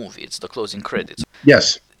of the movie. It's the closing credits.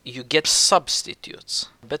 Yes. You get substitutes,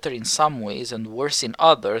 better in some ways and worse in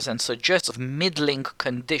others, and suggests a middling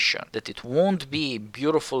condition, that it won't be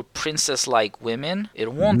beautiful princess-like women.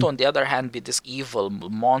 It won't, on the other hand, be this evil,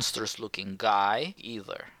 monstrous-looking guy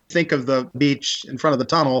either. Think of the beach in front of the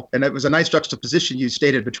tunnel, and it was a nice juxtaposition you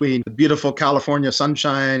stated between the beautiful California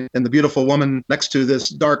sunshine and the beautiful woman next to this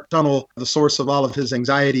dark tunnel, the source of all of his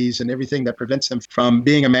anxieties and everything that prevents him from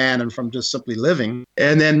being a man and from just simply living.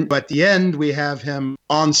 And then at the end, we have him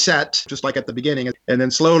on set, just like at the beginning. And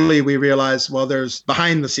then slowly we realize, well, there's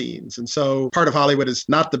behind the scenes. And so part of Hollywood is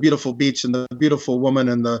not the beautiful beach and the beautiful woman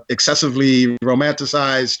and the excessively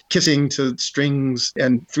romanticized kissing to strings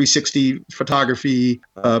and 360 photography,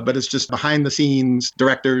 but it's just behind the scenes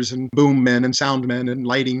directors and boom men and sound men and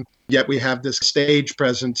lighting. Yet we have this stage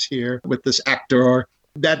presence here with this actor.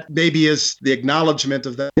 That maybe is the acknowledgement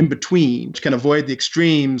of the in-between, which can avoid the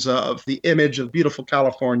extremes of the image of beautiful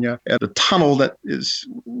California and the tunnel that is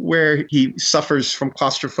where he suffers from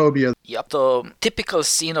claustrophobia. Yep, the typical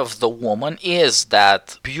scene of the woman is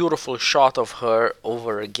that beautiful shot of her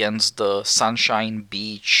over against the sunshine,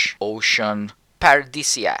 beach, ocean,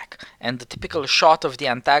 paradisiac. And the typical shot of the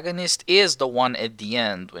antagonist is the one at the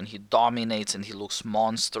end when he dominates and he looks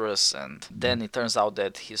monstrous, and then it turns out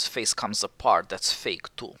that his face comes apart. That's fake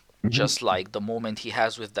too. Just like the moment he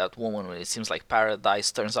has with that woman when it seems like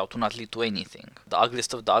paradise turns out to not lead to anything. The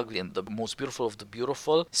ugliest of the ugly and the most beautiful of the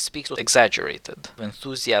beautiful speaks with exaggerated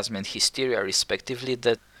enthusiasm and hysteria respectively.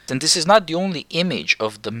 And this is not the only image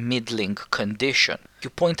of the middling condition. You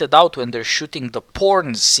pointed out when they're shooting the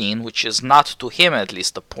porn scene, which is not to him at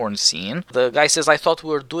least the porn scene, the guy says, I thought we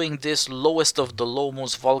were doing this lowest of the low,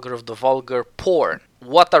 most vulgar of the vulgar porn.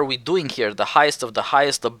 What are we doing here? The highest of the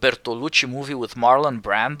highest, the Bertolucci movie with Marlon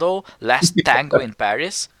Brando, Last Tango in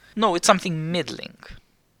Paris? No, it's something middling.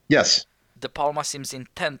 Yes. De Palma seems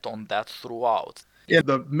intent on that throughout. Yeah,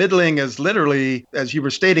 the middling is literally, as you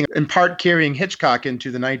were stating, in part carrying Hitchcock into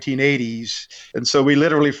the 1980s. And so we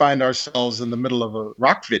literally find ourselves in the middle of a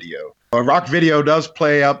rock video. A rock video does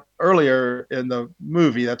play up earlier in the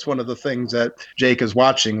movie. That's one of the things that Jake is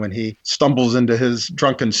watching when he stumbles into his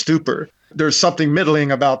drunken stupor. There's something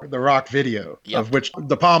middling about the rock video, of which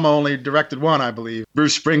De Palma only directed one, I believe.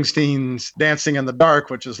 Bruce Springsteen's Dancing in the Dark,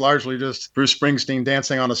 which is largely just Bruce Springsteen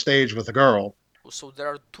dancing on a stage with a girl. So there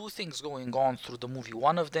are two things going on through the movie.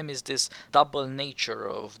 One of them is this double nature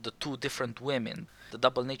of the two different women. The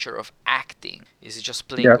double nature of acting. Is it just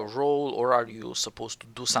playing a role, or are you supposed to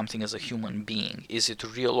do something as a human being? Is it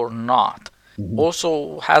real or not?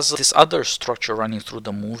 Also has this other structure running through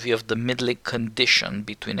the movie of the middling condition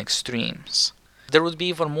between extremes. There would be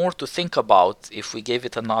even more to think about if we gave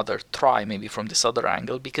it another try, maybe from this other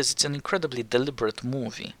angle, because it's an incredibly deliberate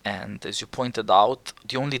movie. And as you pointed out,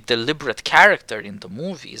 the only deliberate character in the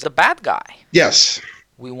movie is the bad guy. Yes.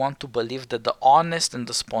 We want to believe that the honest and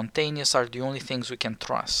the spontaneous are the only things we can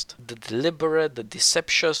trust. The deliberate, the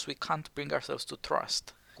deceptious, we can't bring ourselves to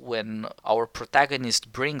trust. When our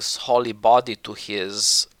protagonist brings Holly Body to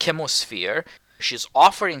his chemosphere, she's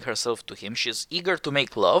offering herself to him, she's eager to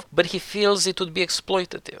make love, but he feels it would be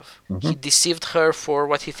exploitative. He deceived her for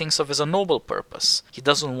what he thinks of as a noble purpose. He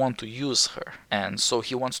doesn't want to use her, and so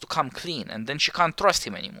he wants to come clean, and then she can't trust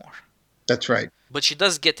him anymore. That's right. But she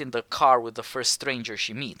does get in the car with the first stranger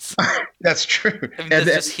she meets. That's true. I mean, that's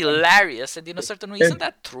just hilarious, and in a certain way, isn't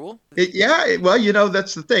that true? Well,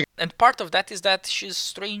 that's the thing. And part of that is that she's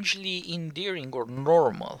strangely endearing or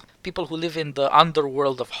normal. People who live in the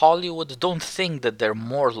underworld of Hollywood don't think that they're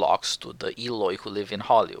Morlocks to the Eloi who live in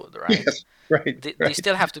Hollywood, right? Yes, right. They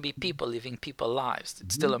still have to be people living people's lives.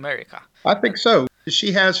 It's still America. I think so.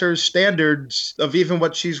 She has her standards of even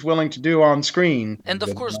what she's willing to do on screen. And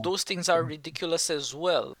of course, those things are ridiculous as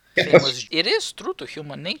well. It is true to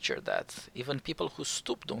human nature that even people who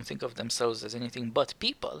stoop don't think of themselves as anything but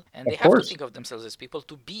people. And they have to think of themselves as people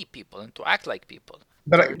to be people and to act like people.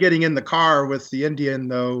 But getting in the car with the Indian,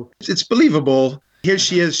 though, it's believable. Here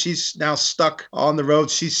she is. She's now stuck on the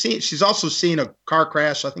road. She's also seen a car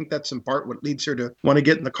crash. I think that's in part what leads her to want to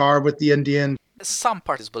get in the car with the Indian. Some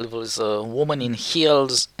part is believable. Is a woman in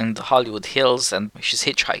heels in the Hollywood Hills, and she's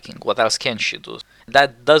hitchhiking. What else can she do?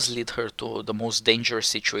 That does lead her to the most dangerous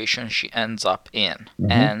situation she ends up in.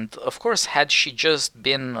 And of course, had she just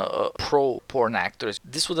been a pro-porn actress,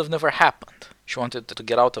 this would have never happened. She wanted to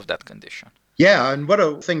get out of that condition. Yeah, and what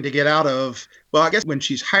a thing to get out of. Well, I guess when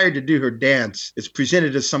she's hired to do her dance, it's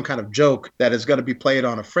presented as some kind of joke that is going to be played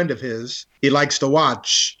on a friend of his he likes to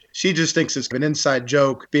watch. She just thinks it's an inside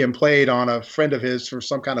joke being played on a friend of his for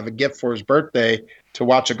some kind of a gift for his birthday to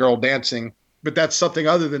watch a girl dancing. But that's something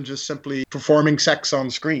other than just simply performing sex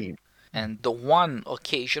on screen. and the one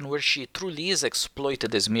occasion where she truly is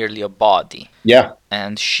exploited as merely a body. Yeah.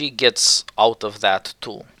 And she gets out of that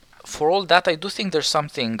too. For all that, I do think there's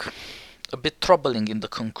something a bit troubling in the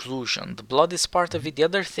conclusion. The blood is part of it. The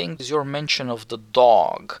other thing is your mention of the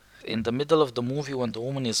dog. In the middle of the movie, when the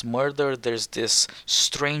woman is murdered, there's this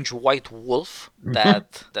strange white wolf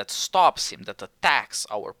that stops him, that attacks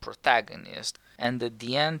our protagonist. And at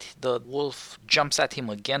the end, the wolf jumps at him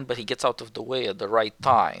again, but he gets out of the way at the right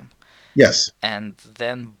time. Yes. And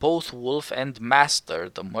then both wolf and master,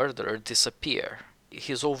 the murderer, disappear.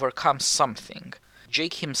 He's overcome something.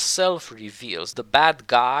 Jake himself reveals the bad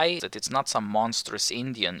guy, that it's not some monstrous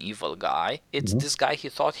Indian evil guy. It's this guy he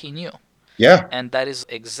thought he knew. Yeah. And that is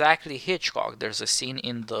exactly Hitchcock. There's a scene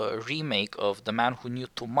in the remake of The Man Who Knew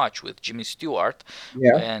Too Much with Jimmy Stewart.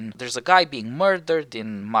 Yeah. And there's a guy being murdered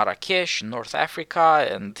in Marrakesh, North Africa,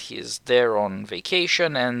 and he's there on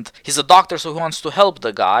vacation. And he's a doctor, so he wants to help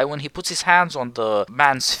the guy. When he puts his hands on the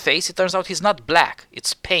man's face, it turns out he's not black.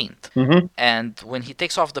 It's paint. And when he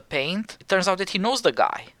takes off the paint, it turns out that he knows the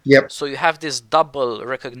guy. Yep. So you have this double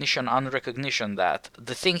recognition, unrecognition, that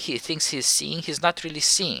the thing he thinks he's seeing, he's not really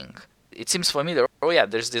seeing. It seems familiar. Oh yeah,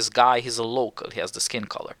 there's this guy, he's a local, he has the skin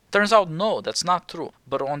color. Turns out, no, that's not true.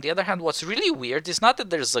 But on the other hand, what's really weird is not that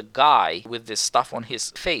there's a guy with this stuff on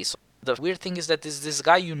his face. The weird thing is that there's this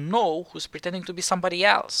guy you know who's pretending to be somebody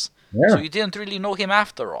else. Yeah. So you didn't really know him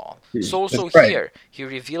after all. So also That's right. here, he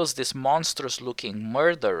reveals this monstrous-looking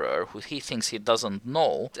murderer who he thinks he doesn't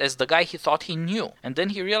know as the guy he thought he knew. And then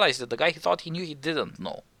he realized that the guy he thought he knew he didn't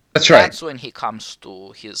know. That's right. That's when he comes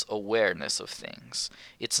to his awareness of things.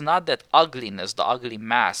 It's not that ugliness, the ugly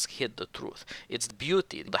mask, hid the truth. It's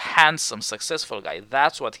beauty, the handsome, successful guy.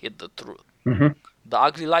 That's what hid the truth. The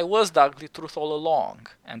ugly lie was the ugly truth all along.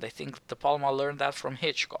 And I think De Palma learned that from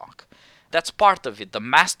Hitchcock. That's part of it. The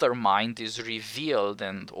mastermind is revealed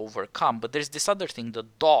and overcome. But there's this other thing, the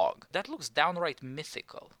dog. That looks downright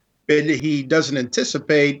mythical. And he doesn't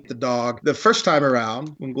anticipate the dog. The first time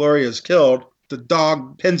around, when Gloria is killed, the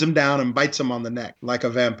dog pins him down and bites him on the neck like a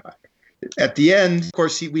vampire. At the end, of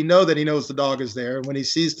course, we know that he knows the dog is there. When he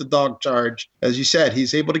sees the dog charge, as you said,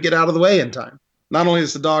 he's able to get out of the way in time. Not only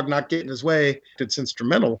is the dog not getting his way, it's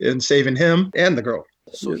instrumental in saving him and the girl.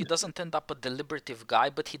 So he doesn't end up a deliberative guy,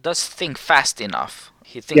 but he does think fast enough.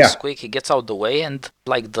 He thinks quick, he gets out the way, and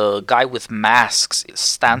like the guy with masks, it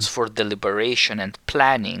stands for deliberation and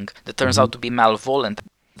planning that turns out to be malevolent.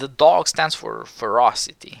 The dog stands for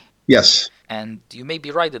ferocity. Yes. And you may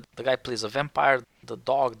be right that the guy plays a vampire, the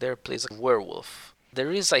dog there plays a werewolf.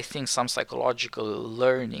 There is, I think, some psychological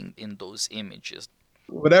learning in those images.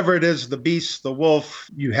 Whatever it is, the beast, the wolf,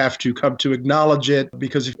 you have to come to acknowledge it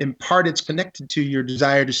because in part it's connected to your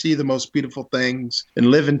desire to see the most beautiful things and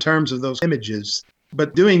live in terms of those images.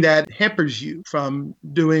 But doing that hampers you from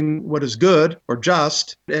doing what is good or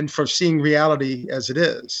just and for seeing reality as it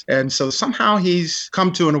is. And so somehow he's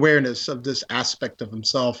come to an awareness of this aspect of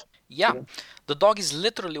himself. Yeah, the dog is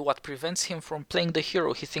literally what prevents him from playing the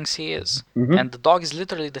hero he thinks he is. And the dog is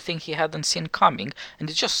literally the thing he hadn't seen coming. And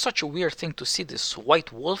it's just such a weird thing to see this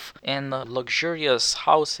white wolf in a luxurious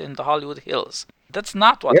house in the Hollywood Hills. That's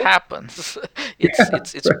not what happens.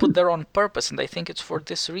 It's put there on purpose. And I think it's for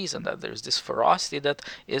this reason that there's this ferocity that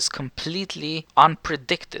is completely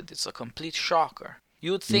unpredicted. It's a complete shocker.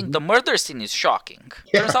 You would think the murder scene is shocking.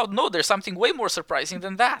 Turns out, no, there's something way more surprising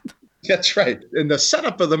than that. That's right. And the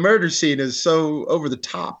setup of the murder scene is so over the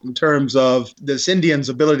top in terms of this Indian's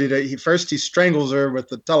ability to, he strangles her with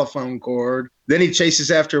the telephone cord. Then he chases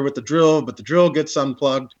after her with the drill, but the drill gets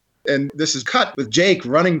unplugged. And this is cut with Jake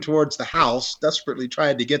running towards the house, desperately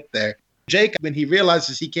trying to get there. Jake, when he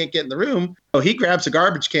realizes he can't get in the room, he grabs a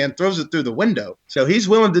garbage can, throws it through the window. So he's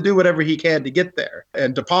willing to do whatever he can to get there.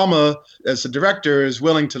 And De Palma, as the director, is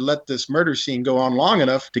willing to let this murder scene go on long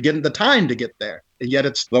enough to get the time to get there. And yet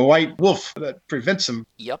it's the white wolf that prevents him.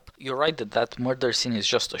 Yep, you're right that murder scene is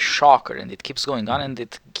just a shocker, and it keeps going on, and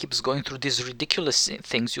it keeps going through these ridiculous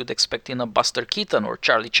things you'd expect in a Buster Keaton or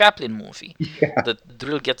Charlie Chaplin movie. The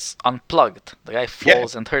drill gets unplugged, the guy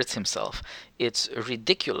falls and hurts himself. It's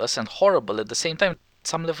ridiculous and horrible at the same time. At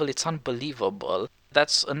some level, it's unbelievable.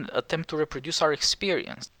 That's an attempt to reproduce our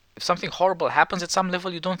experience. If something horrible happens at some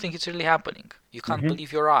level, you don't think it's really happening. You can't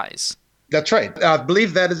believe your eyes. That's right. I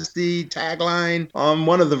believe that is the tagline on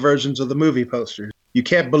one of the versions of the movie posters. You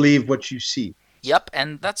can't believe what you see. Yep,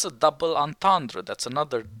 and that's a double entendre. That's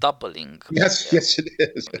another doubling. Yes, yes, it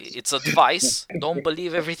is. It's advice. Don't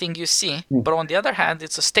believe everything you see. But on the other hand,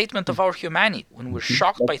 it's a statement of our humanity. When we're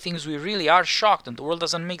shocked by things, we really are shocked, and the world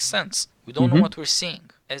doesn't make sense. We don't know what we're seeing.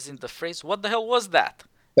 As in the phrase, what the hell was that?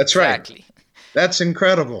 That's right. Exactly. That's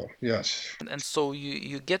incredible. Yes. And so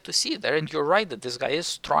you get to see there, and you're right that this guy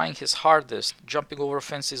is trying his hardest, jumping over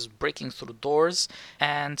fences, breaking through doors,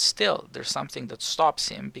 and still there's something that stops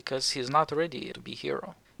him because he's not ready to be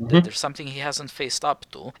hero. There's something he hasn't faced up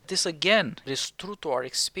to. This again is true to our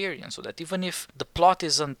experience, so that even if the plot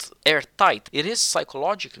isn't airtight, it is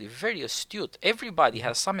psychologically very astute. Everybody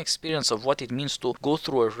has some experience of what it means to go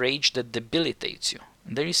through a rage that debilitates you.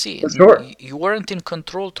 And there you see, Sure. you weren't in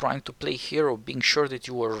control trying to play hero, being sure that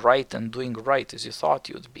you were right and doing right as you thought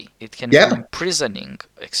you'd be. It can be an imprisoning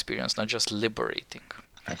experience, not just liberating.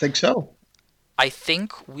 I think so. I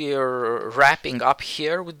think we're wrapping up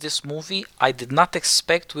here with this movie. I did not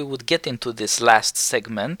expect we would get into this last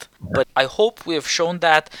segment, but I hope we have shown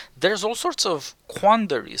that there's all sorts of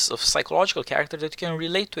quandaries of psychological character that you can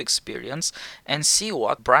relate to experience and see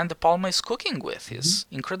what Brian De Palma is cooking with. He's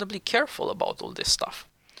incredibly careful about all this stuff.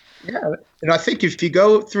 Yeah, and I think if you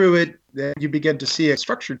go through it, then you begin to see a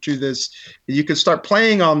structure to this. You can start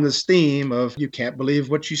playing on this theme of you can't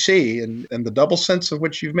believe what you see and the double sense of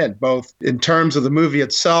what you've meant, both in terms of the movie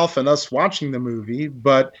itself and us watching the movie.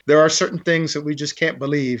 But there are certain things that we just can't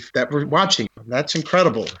believe that we're watching. That's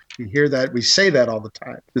incredible. You hear that. We say that all the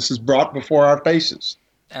time. This is brought before our faces.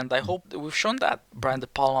 And I hope that we've shown that Brian De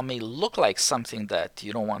Palma may look like something that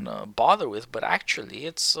you don't want to bother with, but actually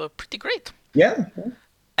it's pretty great. Yeah.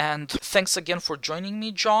 And thanks again for joining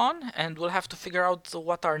me, John. And we'll have to figure out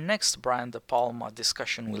what our next Brian De Palma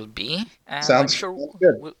discussion will be. And Sounds I'm sure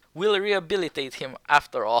good. we'll rehabilitate him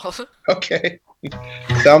after all. Okay.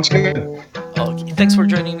 Sounds good. Okay, thanks for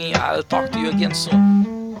joining me. I'll talk to you again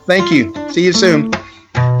soon. Thank you. See you soon.